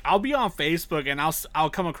 that's like I'll be on Facebook and I'll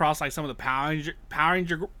come across like some of the Power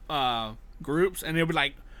Ranger groups, and it'll be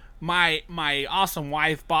like my awesome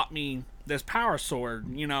wife bought me this power sword,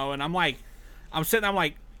 and I'm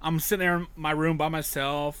sitting there in my room by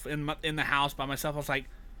myself, in the house by myself. I was like,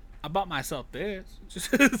 I bought myself this. Does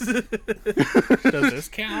this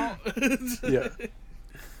count? Yeah.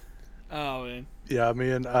 Oh man. Yeah,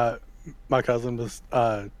 me and my cousin was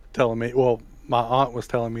telling me. Well, my aunt was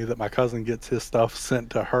telling me that my cousin gets his stuff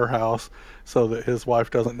sent to her house so that his wife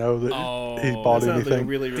doesn't know that he bought that sounds anything. like a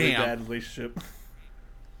really, really Damn. bad relationship.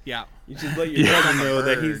 Yeah. You should let your cousin know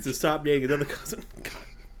that he's to stop dating another cousin.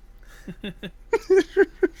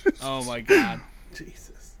 Oh my god.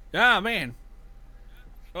 Jesus. Yeah, man.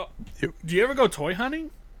 Oh, do you ever go toy hunting?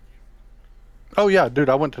 Oh yeah, dude,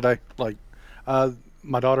 I went today. Like,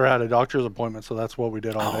 my daughter had a doctor's appointment, so that's what we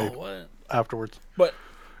did all day What? afterwards. But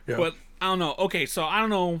Yeah. but I don't know. Okay, so I don't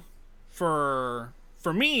know. For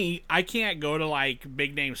me, I can't go to like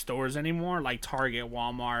big name stores anymore, like Target,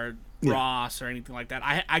 Walmart, Ross, or anything like that.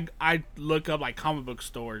 I look up like comic book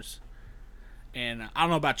stores. And I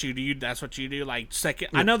don't know about you. That's what you do? Like second.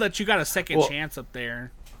 I know that you got a second chance up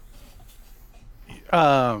there.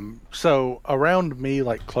 So around me,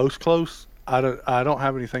 like close, I don't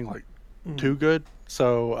have anything like too good.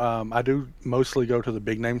 So I do mostly go to the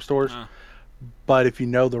big name stores. But if you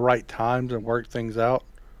know the right times and work things out,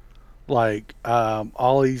 like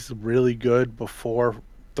Ollie's really good before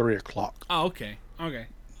 3:00. Oh, okay.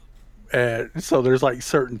 And so there's like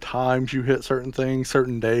certain times you hit certain things,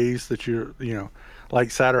 certain days that you know,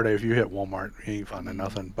 like Saturday if you hit Walmart, you ain't finding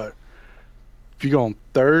nothing. But if you go on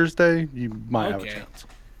Thursday, you might have a chance.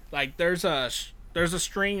 Like there's a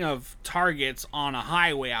string of Targets on a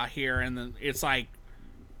highway out here, and then it's like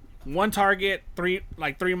one Target, 3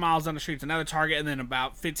 miles down the street's another Target, and then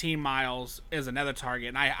about 15 miles is another Target.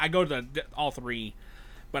 And I go to all three,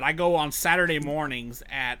 but I go on Saturday mornings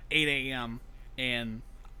at 8 a.m. and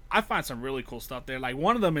I find some really cool stuff there. Like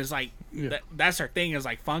one of them is like that's their thing is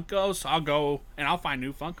like Funkos. So I'll go and I'll find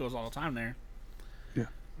new Funkos all the time there. Yeah,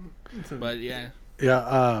 but yeah.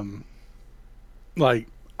 Like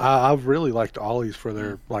I've really liked Ollie's for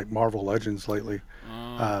their like Marvel Legends lately,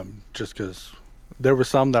 just because there were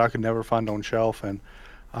some that I could never find on shelf, and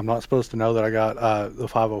I'm not supposed to know that I got the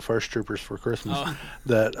 501st Troopers for Christmas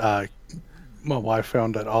that my wife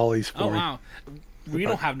found at Ollie's for me. Oh wow. We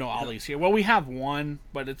don't have no Ollie's here. Well, we have one,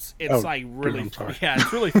 but it's like really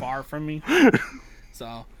it's really far from me.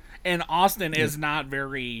 So, and Austin is not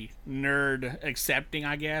very nerd accepting,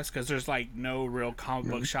 I guess, because there's like no real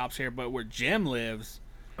comic book shops here. But where Jim lives,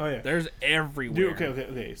 there's everywhere. Dude,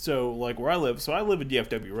 okay. So like where I live, I live in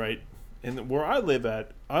DFW, right? And where I live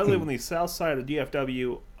on the south side of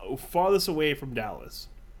DFW, farthest away from Dallas.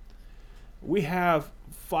 We have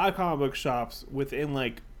 5 comic book shops within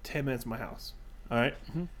like 10 minutes of my house. All right,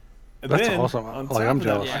 and that's then, awesome. On like I'm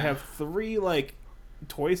jealous. I have 3 like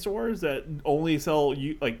toy stores that only sell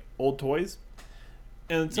like old toys,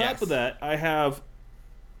 and on top of that, I have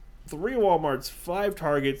 3 Walmarts, 5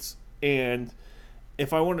 Targets, and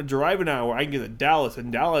if I want to drive an hour, I can get to Dallas,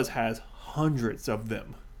 and Dallas has hundreds of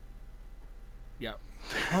them. Yep,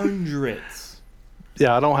 hundreds.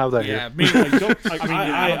 Yeah, I don't have that here. I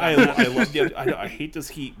love DFW. I hate this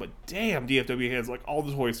heat, but damn, DFW has like all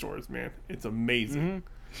the toy stores, man. It's amazing.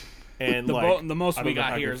 And the most we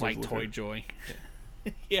got here is like Toy Joy.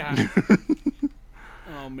 Yeah.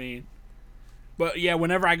 Oh man. But yeah,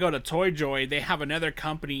 whenever I go to Toy Joy, they have another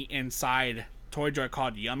company inside Toy Joy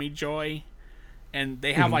called Yummy Joy, and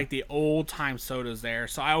they have like the old time sodas there.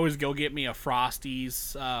 So I always go get me a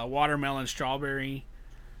Frosties, watermelon, strawberry,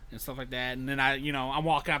 and stuff like that. And then I'm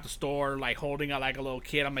walking out the store like holding out like a little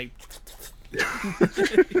kid. I'm like, I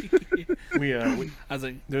was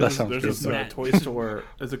like, there's this toy store.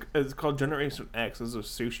 It's called Generation X. There's a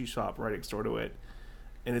sushi shop right next door to it,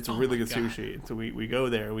 and it's really good sushi. And so we go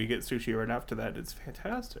there. We get sushi right after that. It's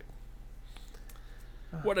fantastic.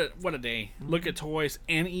 What a day! Look at toys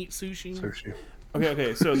and eat sushi.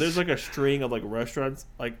 Okay. So there's like a string of like restaurants.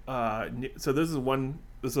 Like so this is one.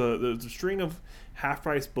 There's a string of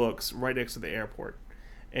half-price books right next to the airport,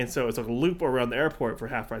 and so it's like a loop around the airport for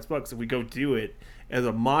half-price books. If we go do it, as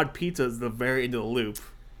a mod pizza is the very end of the loop,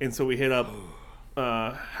 and so we hit up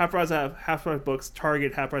half-price books,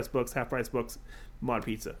 Target half-price books, mod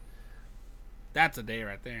pizza. That's a day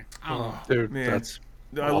right there. Dude, man. that's.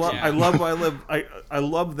 I love where I live. I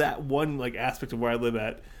love that one like aspect of where I live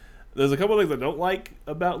at. There's a couple of things I don't like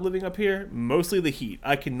about living up here. Mostly the heat.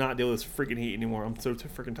 I cannot deal with this freaking heat anymore. I'm so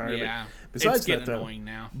freaking tired of it. Besides it's getting that, annoying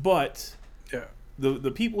now. But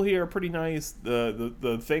the people here are pretty nice.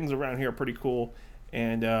 The things around here are pretty cool.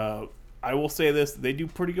 And I will say this: they do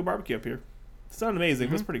pretty good barbecue up here. It's not amazing,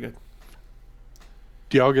 but it's pretty good.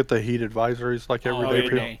 Do y'all get the heat advisories like every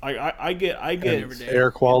day? I get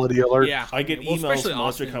air quality alerts. Yeah, I get emails from the electric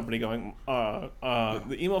Austin. company going.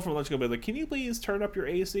 The email from the electric company like, can you please turn up your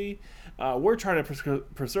AC? We're trying to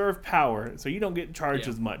preserve power so you don't get charged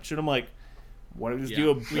as much. And I'm like, why don't we just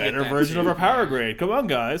do a better version of our power grade? Come on,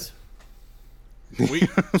 guys.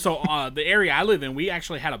 The area I live in, we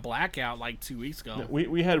actually had a blackout like 2 weeks ago.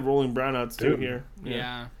 We had rolling brownouts too here.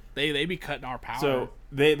 Yeah. They be cutting our power. So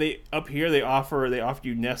they up here they offer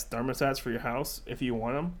you Nest thermostats for your house if you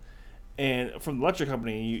want them, and from the electric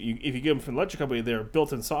company, if you get them from the electric company, they're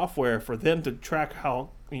built-in software for them to track how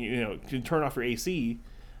to turn off your AC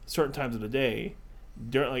certain times of the day,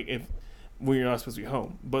 when you're not supposed to be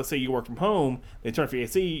home. But say you work from home, they turn off your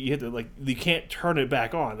AC, you have to you can't turn it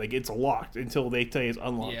back on, it's locked until they tell you it's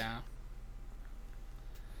unlocked.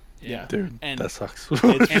 Yeah. Dude, and that sucks.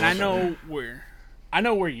 And I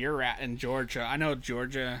know where you're at in Georgia. I know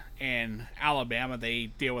Georgia and Alabama, they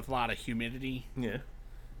deal with a lot of humidity. Yeah.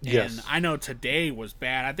 And I know today was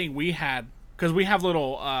bad. I think we had, because we have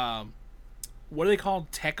little, what are they called?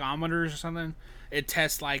 Tachometers or something? It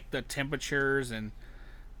tests the temperatures and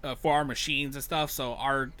for our machines and stuff. So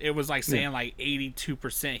it was saying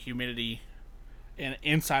 82% humidity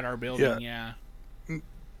inside our building. Yeah.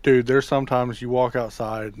 Dude, there's sometimes you walk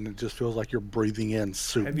outside and it just feels like you're breathing in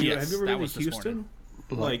soup. Have you ever been to Houston?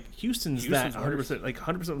 Houston's that 100%,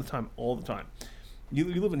 100% of the time, all the time. You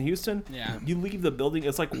live in Houston. Yeah. You leave the building.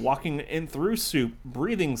 It's like walking in through soup,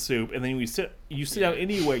 breathing soup, and then you sit out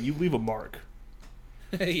anyway. You leave a mark.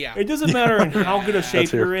 Yeah. It doesn't matter in how good a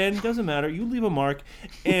shape you're in. It doesn't matter. You leave a mark,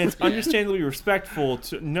 and it's understandably respectful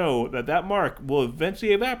to know that mark will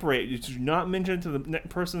eventually evaporate. You do not mention it to the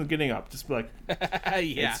person getting up. Just be like,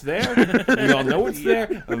 it's there. We all know it's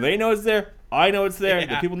there. They know it's there. I know it's there.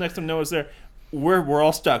 The people next to them know it's there. We're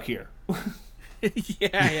all stuck here.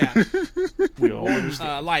 Yeah. We all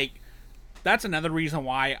understand. That's another reason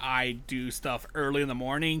why I do stuff early in the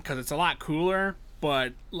morning, because it's a lot cooler.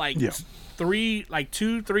 But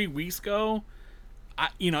 2-3 weeks ago,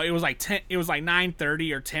 it was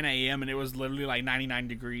 9:30 or 10 a.m. and it was literally 99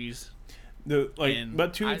 degrees. About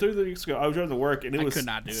 2-3 weeks ago, I was driving to work and it was could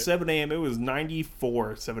not do it. 7 a.m. It was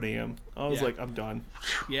 94 7 a.m. I was like, I'm done.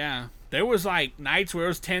 Yeah, there was nights where it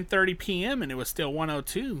was 10:30 p.m. and it was still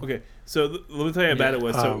 102. Okay, so let me tell you how bad it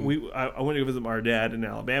was. So I went to go visit our dad in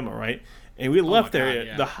Alabama, right? And we left there.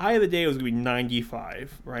 Yeah. The high of the day was going to be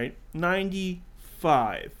 95, right?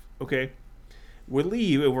 95. Okay, we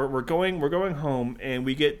leave and we're going home, and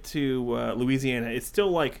we get to Louisiana. It's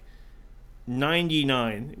still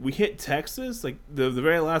 99. We hit Texas, the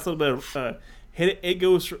very last little bit of hit it. It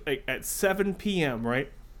goes at 7 p.m.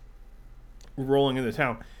 Right, we're rolling into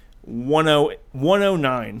town.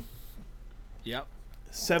 109. Yep.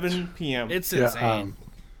 7 p.m. It's insane.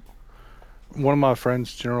 One of my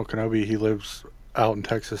friends, General Kenobi, he lives out in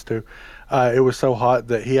Texas too. It was so hot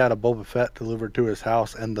that he had a Boba Fett delivered to his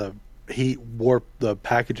house, and the heat warped the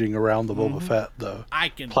packaging around the Boba Fett,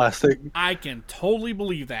 plastic. I can totally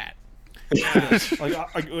believe that.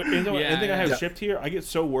 Anything I have shipped here, I get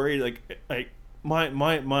so worried. My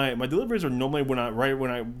deliveries are normally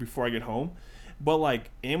before I get home, but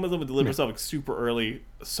Amazon would deliver stuff super early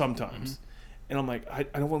sometimes. And I'm like, I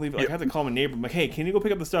don't want to leave it. I have to call my neighbor. I'm like, hey, can you go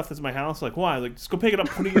pick up the stuff that's in my house? Why? Just go pick it up,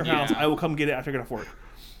 put it in your house. I will come get it after I get off work.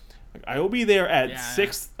 I will be there at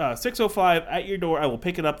 6:05 at your door. I will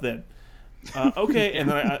pick it up then. Okay, and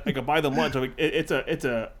then I can buy them lunch. I'm like,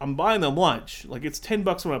 I'm buying them lunch. It's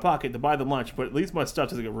 $10 in my pocket to buy them lunch, but at least my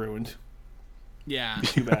stuff doesn't get ruined. Yeah,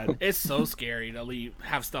 too bad. It's so scary to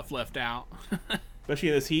have stuff left out. Especially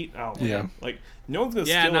in this heat. Oh man. Yeah. No one's gonna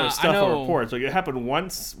steal our stuff on reports. It happened one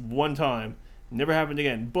time. Never happened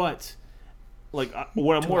again. But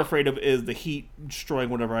what I'm more afraid of is the heat destroying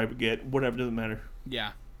whatever I get. Whatever, doesn't matter.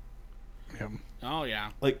 Yeah. Oh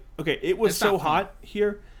yeah. Okay, it was so hot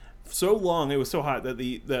here, so long. It was so hot that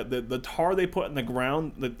the tar they put in the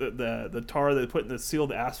ground, the tar they put in the seal of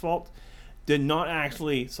the asphalt, did not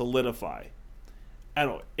actually solidify at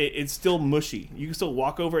all. It's still mushy. You can still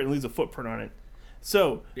walk over it and leaves a footprint on it.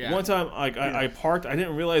 So one time, I parked. I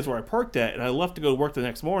didn't realize where I parked at, and I left to go to work the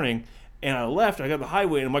next morning. And I left. I got the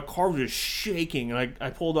highway, and my car was just shaking. And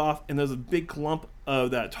I pulled off, and there's a big clump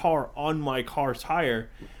of that tar on my car's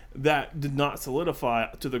tire that did not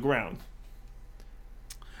solidify to the ground.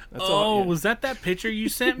 That's all, was that picture you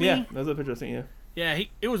sent me? Yeah, that's a picture I sent you. Yeah,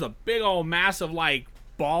 it was a big old massive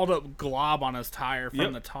balled up glob on his tire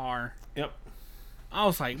from the tar. Yep. I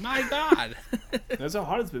was like, my God. That's how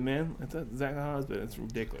hot it's been, man. That's exactly how it's been. It's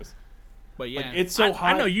ridiculous. But yeah, it's so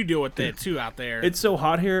hot. I know you deal with that too out there. It's so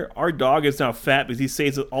hot here. Our dog is now fat because he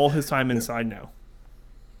saves all his time inside now.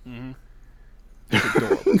 Mm-hmm. He's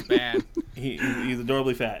adorable. Bad. He's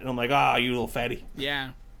adorably fat. And I'm like, you little fatty.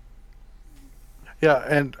 Yeah. Yeah,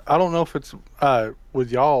 and I don't know if it's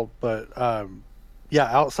with y'all, but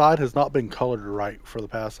outside has not been colored right for the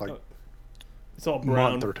past it's all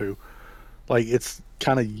brown. month or two. Like it's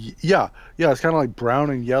kind of it's kind of like brown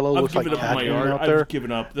and yellow. I've Looks like given up on my yard. out there. I've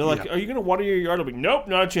given up. They're like, "Are you gonna water your yard?" I'm like, "Nope,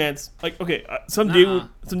 not a chance." Like, okay, some dude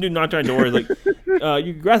knocked on our door. Like,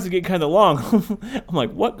 your grass is getting kind of long. I'm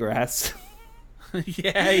like, "What grass?"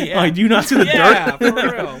 Yeah. Like, do you not see the dirt? Yeah, for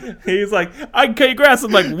real. He's like, "I can cut your grass."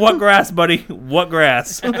 I'm like, "What grass, buddy? What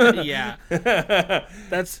grass?" Yeah.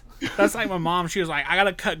 That's like my mom. She was like, "I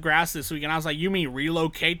gotta cut grass this week," and I was like, "You mean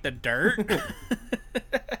relocate the dirt?"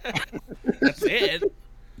 That's it.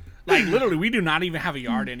 Like, literally, we do not even have a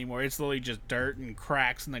yard anymore. It's literally just dirt and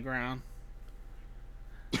cracks in the ground.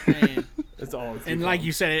 And, That's all. and like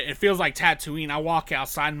you said, it feels like Tatooine. I walk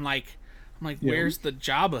outside and I'm like, where's the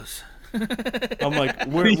Jabbas? I'm like,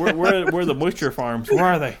 where are the moisture farms? Where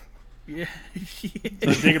are they? Yeah.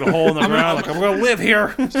 They're digging a hole in the ground. Like, I'm gonna live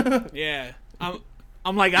here. Yeah.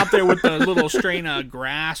 I'm like out there with the little strain of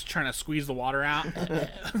grass trying to squeeze the water out.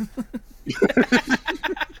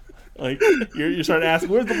 Like, you're starting to ask,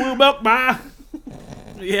 where's the blue milk, Ma?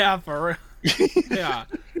 Yeah, for real. Yeah.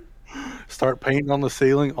 Start painting on the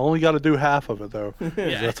ceiling. Only got to do half of it though.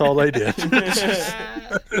 Yeah. That's all they did.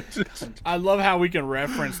 I love how we can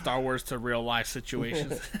reference Star Wars to real life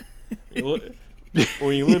situations.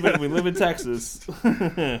 We live in Texas.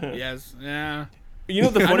 Yes. Yeah. You know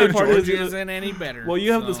what the funny part Georgia is? isn't any better. Well,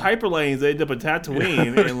 you have those hyperlanes that end up in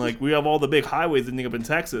Tatooine, and like we have all the big highways ending up in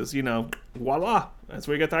Texas. You know, voila, that's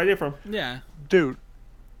where you got the idea from. Yeah, Dude,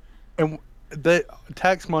 and the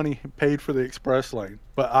tax money paid for the express lane,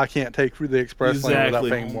 but I can't take through the express lane without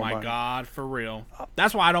paying oh more my money. God, for real.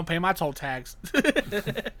 That's why I don't pay my toll tags.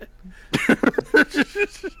 It's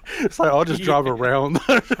like I'll just drive around.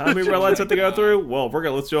 How many red lights have to go through? Well,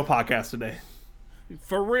 let's do a podcast today.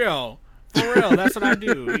 For real. For real, that's what I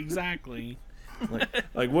do. Exactly.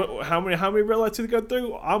 Like what? How many red lights did go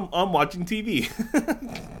through? I'm watching TV.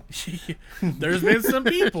 There's been some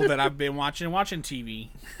people that I've been watching TV.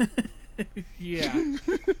 Yeah.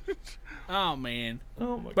 Oh man.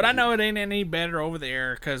 Oh my. But I know it ain't any better over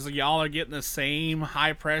there because y'all are getting the same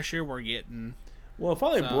high pressure we're getting. Well, it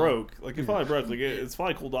finally broke. Like it finally broke. Like it's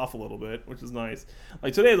finally cooled off a little bit, which is nice.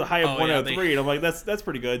 Like today is a high of 103, and I'm like, that's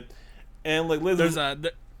pretty good. And like Liz,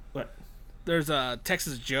 there's a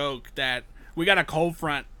Texas joke that we got a cold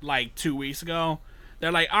front like 2 weeks ago.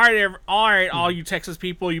 They're like, all right, all you Texas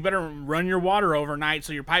people, you better run your water overnight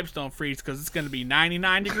so your pipes don't freeze because it's going to be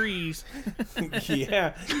 99 degrees.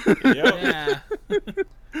 Yeah. Yep. Yeah.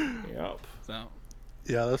 Yep. So.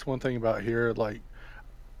 Yeah, that's one thing about here. Like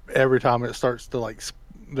every time it starts to like,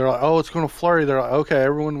 they're like, oh, it's going to flurry. They're like, okay,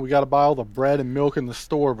 everyone, we got to buy all the bread and milk in the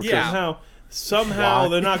store because somehow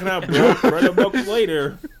they're not going to have bread and milk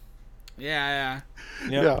later. Yeah.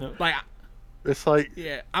 Yeah. Like, it's like,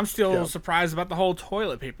 I'm still surprised about the whole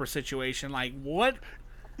toilet paper situation. Like, what?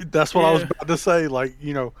 That's what I was about to say. Like,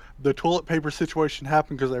 you know, the toilet paper situation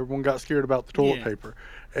happened because everyone got scared about the toilet paper.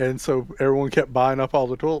 And so everyone kept buying up all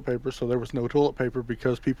the toilet paper. So there was no toilet paper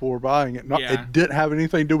because people were buying it. It didn't have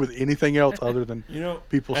anything to do with anything else other than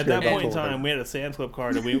people scared at that about point in toilet time, paper. we had a Sam's Club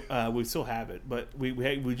card, and we still have it. But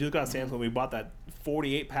we just got Sam's Club. We bought that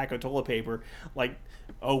 48 pack of toilet paper. Like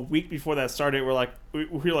a week before that started, we're like,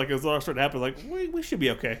 as all started to happen, like we should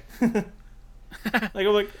be okay. Like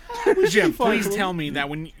I'm like, Jim, please tell me that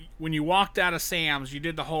when you walked out of Sam's, you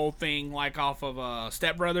did the whole thing like off of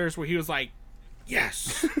Step Brothers, where he was like,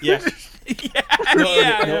 "Yes, yes,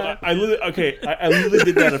 No, I literally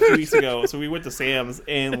did that a few weeks ago. So we went to Sam's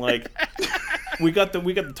and like we got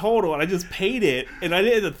the total, and I just paid it, and I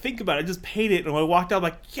didn't even think about it. I just paid it, and when I walked out, I'm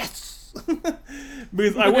like, yes.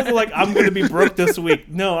 Because I wasn't like, I'm going to be broke this week.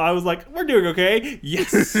 No, I was like, we're doing okay.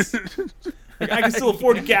 Yes. Like, I can still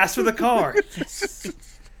afford gas for the car. Yes.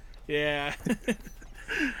 Yeah.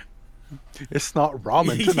 It's not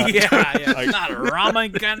ramen tonight. It's not a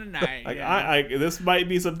ramen kind of night. Like, this might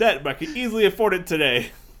be some debt, but I can easily afford it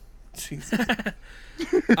today. Jesus.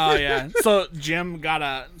 Oh yeah. So Jim got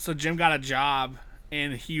a job,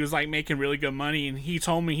 and he was like making really good money, and he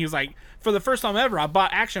told me, he was like, for the first time ever, I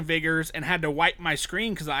bought action figures and had to wipe my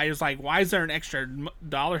screen because I was like, why is there an extra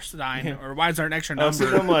dollar sign or why is there an extra number?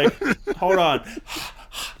 So I'm like, hold on.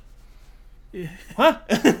 Huh?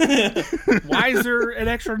 Why is there an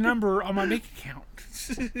extra number on my bank account?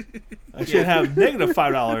 I should have negative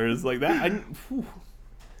 $5 like that.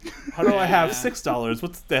 How do I have $6?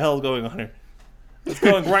 What the hell is going on here? It's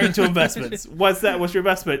going right into investments. What's that? What's your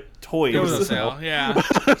investment? Toys. It was a sale. Yeah.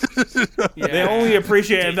 They only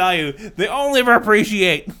appreciate in value. They only ever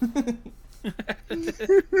appreciate.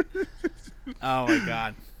 Oh my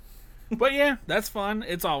god. But yeah, that's fun.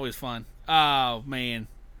 It's always fun. Oh man.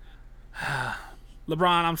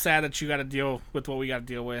 LeBron, I'm sad that you got to deal with what we got to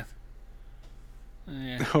deal with.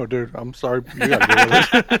 Yeah. Oh, dude, I'm sorry. You got to deal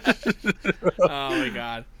with it. Oh my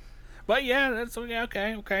god. But yeah, that's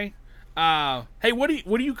okay. Hey, what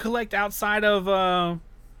do you collect outside of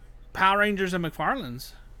Power Rangers and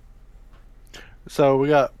McFarlane's? So we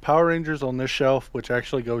got Power Rangers on this shelf, which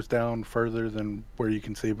actually goes down further than where you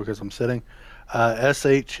can see because I'm sitting.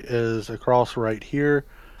 SH is across right here.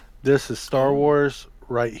 This is Star Wars.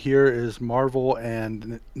 Right here is Marvel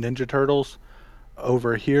and Ninja Turtles.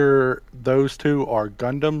 Over here, those two are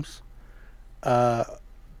Gundams.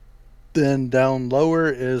 Then down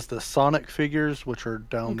lower is the Sonic figures, which are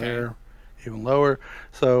down there, even lower.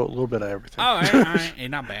 So a little bit of everything. Oh, all right. Hey,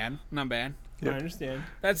 not bad. Yep. I understand.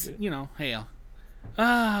 That's, hell.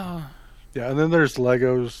 Oh. Yeah, and then there's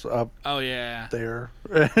Legos up yeah. there.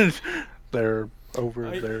 They're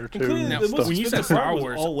over there, too. Now, The most when you said expensive Star part was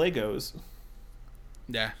Wars- all Legos.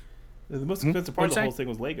 Yeah. The most expensive part of the What'd whole you thing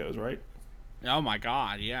was Legos, right? Oh my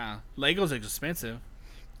god, yeah. Lego's expensive.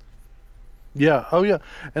 Yeah, oh yeah.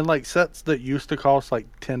 And like sets that used to cost like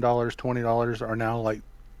 $10, $20 are now like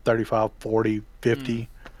 35, 40, 50.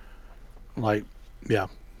 Like, yeah.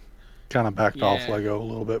 Kind of backed off Lego a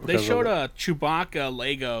little bit. They showed of a Chewbacca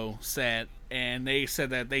Lego set, and they said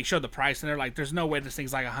that they showed the price, and they're like, there's no way this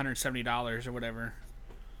thing's like $170 or whatever.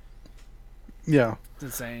 Yeah. It's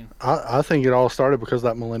insane. I think it all started because of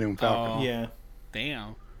that Millennium Falcon. Oh. Yeah.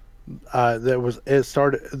 Damn. It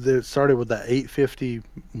started with that 850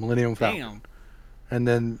 Millennium Falcon. Damn. And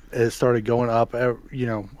then it started going up,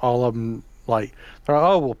 all of them like,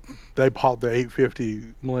 they bought the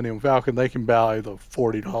 850 Millennium Falcon, they can buy the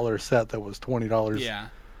 $40 set that was $20. Yeah.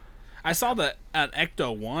 I saw the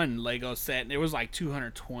Ecto 1 Lego set, and it was like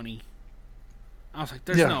 $220. I was like,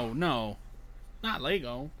 there's no, not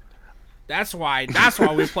Lego. That's why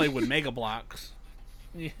we played with Mega Blocks.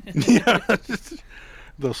 Yeah.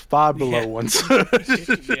 Those Five Below ones.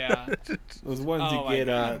 Yeah. Those ones you get,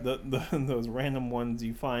 those random ones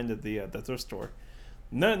you find at the thrift store.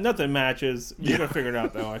 Nothing matches. You're gonna figure it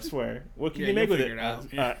out though. I swear. What can you make with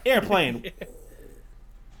it? Airplane.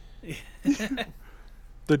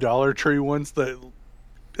 The Dollar Tree ones that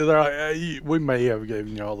they're like, we may have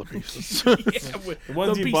given you all the pieces. The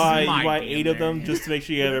ones you buy 8 of them just to make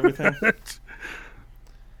sure you have everything.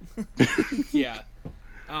 Yeah.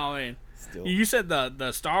 Oh man. Still. You said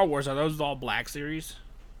the Star Wars, are those all Black Series?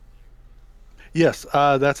 Yes,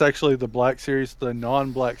 that's actually the Black Series. The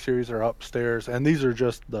non-Black Series are upstairs, and these are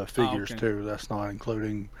just the figures too. That's not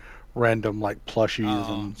including random like plushies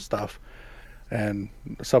and stuff. And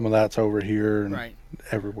some of that's over here and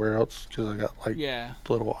everywhere else because I got like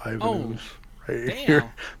little Ivanus right here,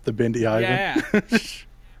 the Bendy Ivan. Yeah.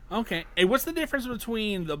 Okay. Hey, what's the difference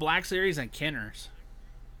between the Black Series and Kenners?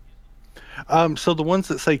 So the ones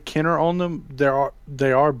that say Kenner on them,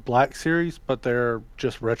 they are Black Series, but they're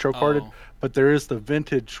just retro carded. But there is the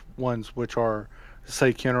vintage ones which are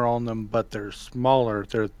say Kenner on them, but they're smaller.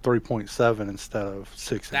 They're 3.7 instead of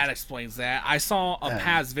 6. That explains that. I saw a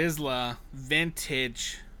Paz Vizsla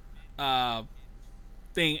vintage thing,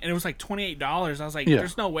 and it was like $28. I was like,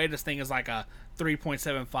 there's no way this thing is like a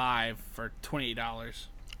 3.75 for $28.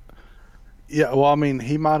 Yeah, well, I mean,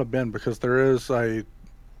 he might have been because there is a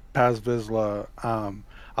Paz Vizsla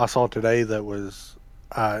I saw today that was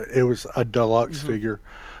it was a deluxe figure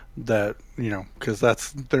that because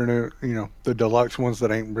that's their new the deluxe ones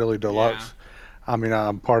that ain't really deluxe. I mean,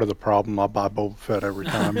 I'm part of the problem. I buy Boba Fett every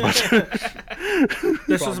time. But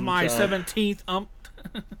this is my 17th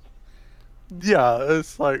Yeah,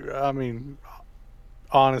 it's like, I mean,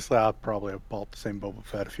 honestly, I probably have bought the same Boba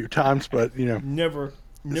Fett a few times, but never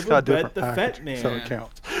got bet the package, Fett man. so it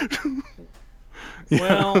counts.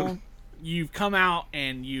 Well, you've come out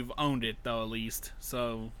and you've owned it though, at least.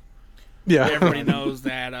 So everybody knows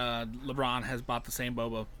that LeBron has bought the same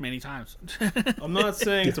Boba many times. I'm not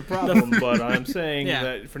saying it's a problem, but I'm saying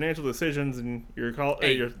that financial decisions and your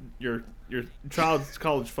child's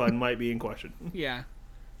college fund might be in question. Yeah,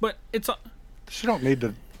 but it's she don't need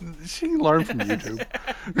to. She can learn from YouTube.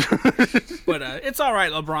 But it's all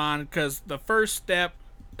right, LeBron, because the first step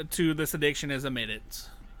to this addiction is admittance.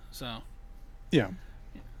 So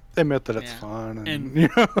admit that it's fun, and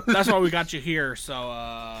that's why we got you here. So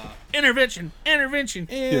intervention.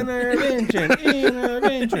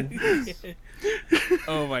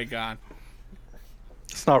 Oh my God,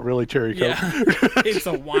 it's not really cherry coke. It's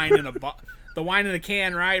a wine in a bottle. the wine in a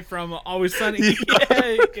can, right? From Always Sunny.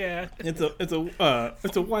 Yeah. It's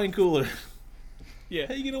a wine cooler. Yeah.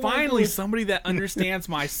 Hey, you know, finally somebody that understands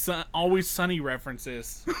my Always Sunny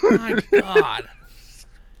references. My God.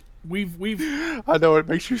 We've I know it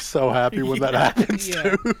makes you so happy when that happens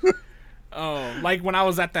too. Oh, like when I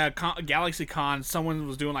was at the Galaxy Con, someone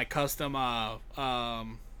was doing like custom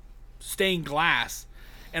stained glass,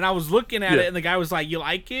 and I was looking at it, and the guy was like, "You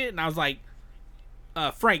like it?" And I was like,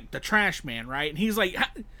 "Frank, the trash man, right?" And he's like,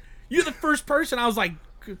 "You're the first person." I was like,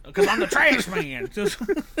 "Because I'm the trash man."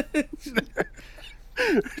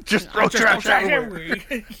 Just throw trash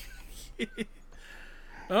everywhere.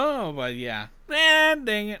 Oh, but yeah, man,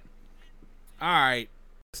 dang it. All right.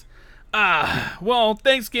 Well,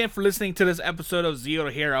 thanks again for listening to this episode of Zero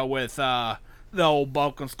to Hero with the old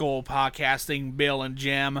Bulk and Skull podcasting, Bill and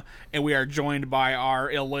Jim, and we are joined by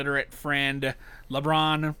our illiterate friend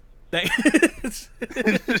Lebron. Thanks,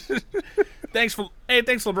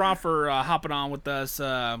 Lebron, for hopping on with us.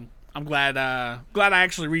 I'm glad I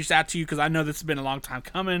actually reached out to you because I know this has been a long time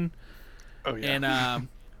coming. Oh yeah, and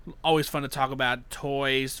always fun to talk about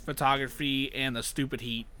toys, photography, and the stupid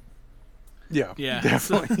heat. Yeah,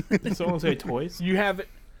 definitely. Someone say toys? You have it.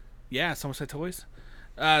 Yeah, someone said toys.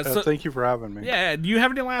 Thank you for having me. Yeah, do you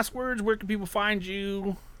have any last words? Where can people find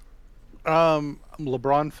you?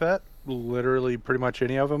 LeBron Fett, literally pretty much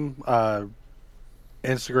any of them.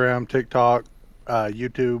 Instagram, TikTok,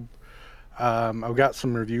 YouTube. I've got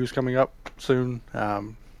some reviews coming up soon.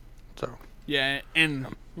 Yeah, and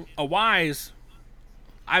Wise,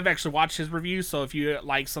 I've actually watched his reviews, so if you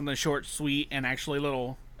like something short, sweet, and actually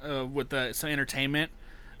little with some entertainment,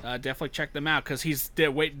 definitely check them out, because he's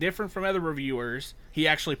way different from other reviewers. He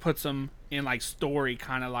actually puts them in like story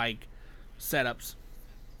kind of like setups.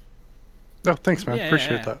 Oh, thanks, man.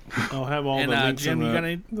 Appreciate that. I'll have all the links Jim,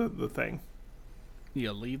 in the thing.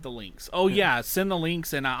 Yeah, leave the links. Oh yeah, send the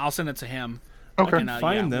links, and I'll send it to him. Okay.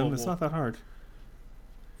 Find them. It's not that hard.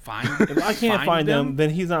 Find. If I can't find them, then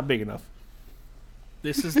he's not big enough.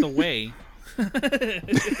 This is the way.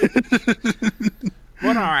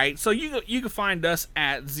 But all right, so you can find us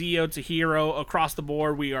at Zio to Hero across the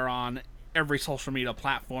board. We are on every social media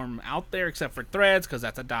platform out there except for Threads, because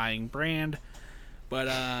that's a dying brand. But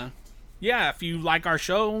yeah, if you like our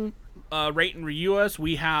show, rate and review us.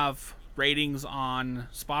 We have ratings on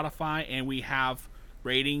Spotify, and we have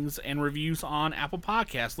ratings and reviews on Apple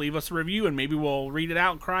Podcasts. Leave us a review, and maybe we'll read it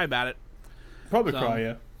out and cry about it. Probably cry,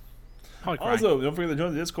 yeah. Cry. Also, don't forget to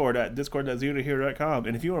join the Discord at discord.zerotohero.com.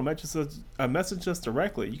 And if you want to message us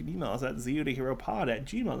directly, you can email us at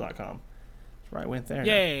zerotoheropod@gmail.com. That's right, went there.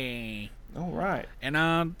 Yay! All right.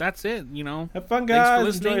 And that's it, you know. Have fun,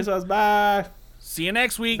 guys. Enjoy yourselves. Bye. See you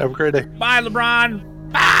next week. Have a great day. Bye,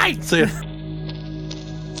 LeBron. Bye. See ya.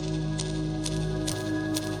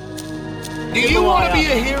 Do you want to be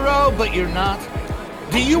a hero, but you're not?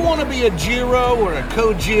 Do you want to be a Jiro or a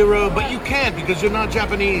Kojiro, but you can't because you're not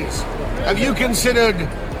Japanese? Have you considered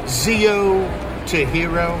Zio to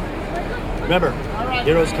Hero? Remember,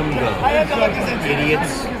 heroes come and go.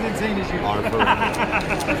 Idiots are forever.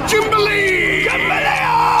 Jimbalee!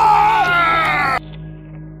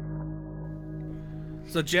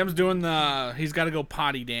 So Jim's doing he's got to go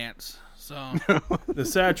potty dance. So the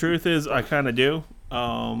sad truth is, I kind of do.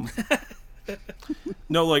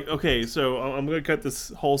 No, like, okay, so I'm gonna cut this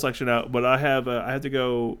whole section out, but I have to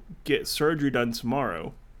go get surgery done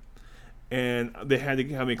tomorrow, and they had to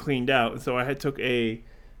have me cleaned out. So I took a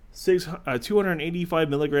 285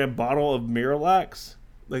 milligram bottle of Miralax,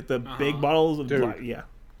 like the big bottles of yeah.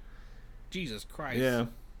 Jesus Christ. Yeah.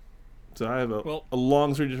 So I have a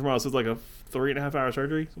long surgery tomorrow. So it's like a 3.5 hour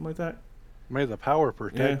surgery, something like that. May the power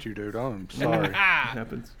protect you, dude. I'm sorry. It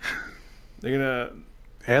happens. They're gonna.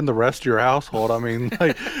 And the rest of your household. I mean,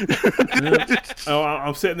 like. Oh,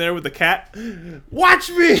 I'm sitting there with the cat.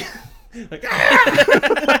 Watch me. Like,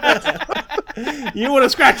 you want to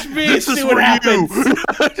scratch me? This see is what for happens.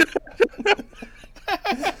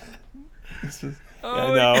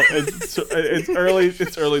 Oh, no, it's early.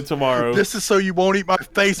 It's early tomorrow. This is so you won't eat my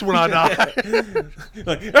face when I die.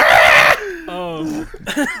 Like, oh.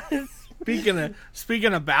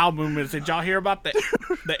 Speaking of bowel movements, did y'all hear about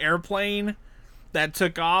the airplane that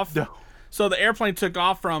took off? No. So the airplane took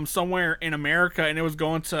off from somewhere in America, and it was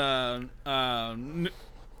going to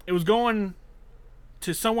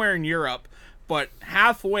somewhere in Europe, but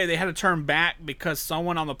halfway they had to turn back because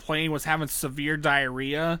someone on the plane was having severe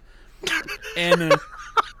diarrhea, and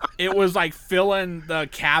it was like filling the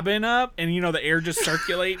cabin up, and the air just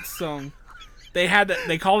circulates, so they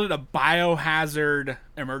called it a biohazard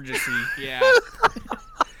emergency. Yeah.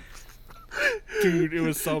 Dude, it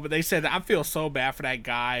was so. But they said I feel so bad for that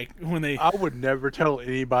guy when they. I would never tell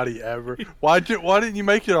anybody ever. Why didn't you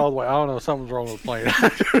make it all the way? I don't know. Something's wrong with the plane.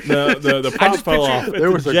 the prop fell off.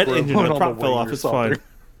 There was a jet engine. The prop fell off. It's fine.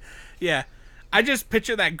 Yeah, I just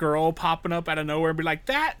picture that girl popping up out of nowhere and be like,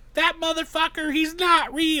 "That motherfucker, he's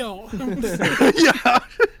not real." Yeah.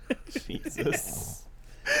 Jesus.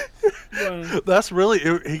 That's really.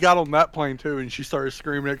 He got on that plane too, and she started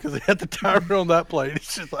screaming it because he had the timer on that plane.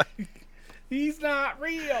 It's just like. He's not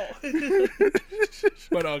real.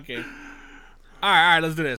 But okay. All right,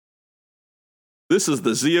 let's do this. This is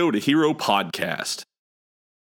the Zio to Hero podcast.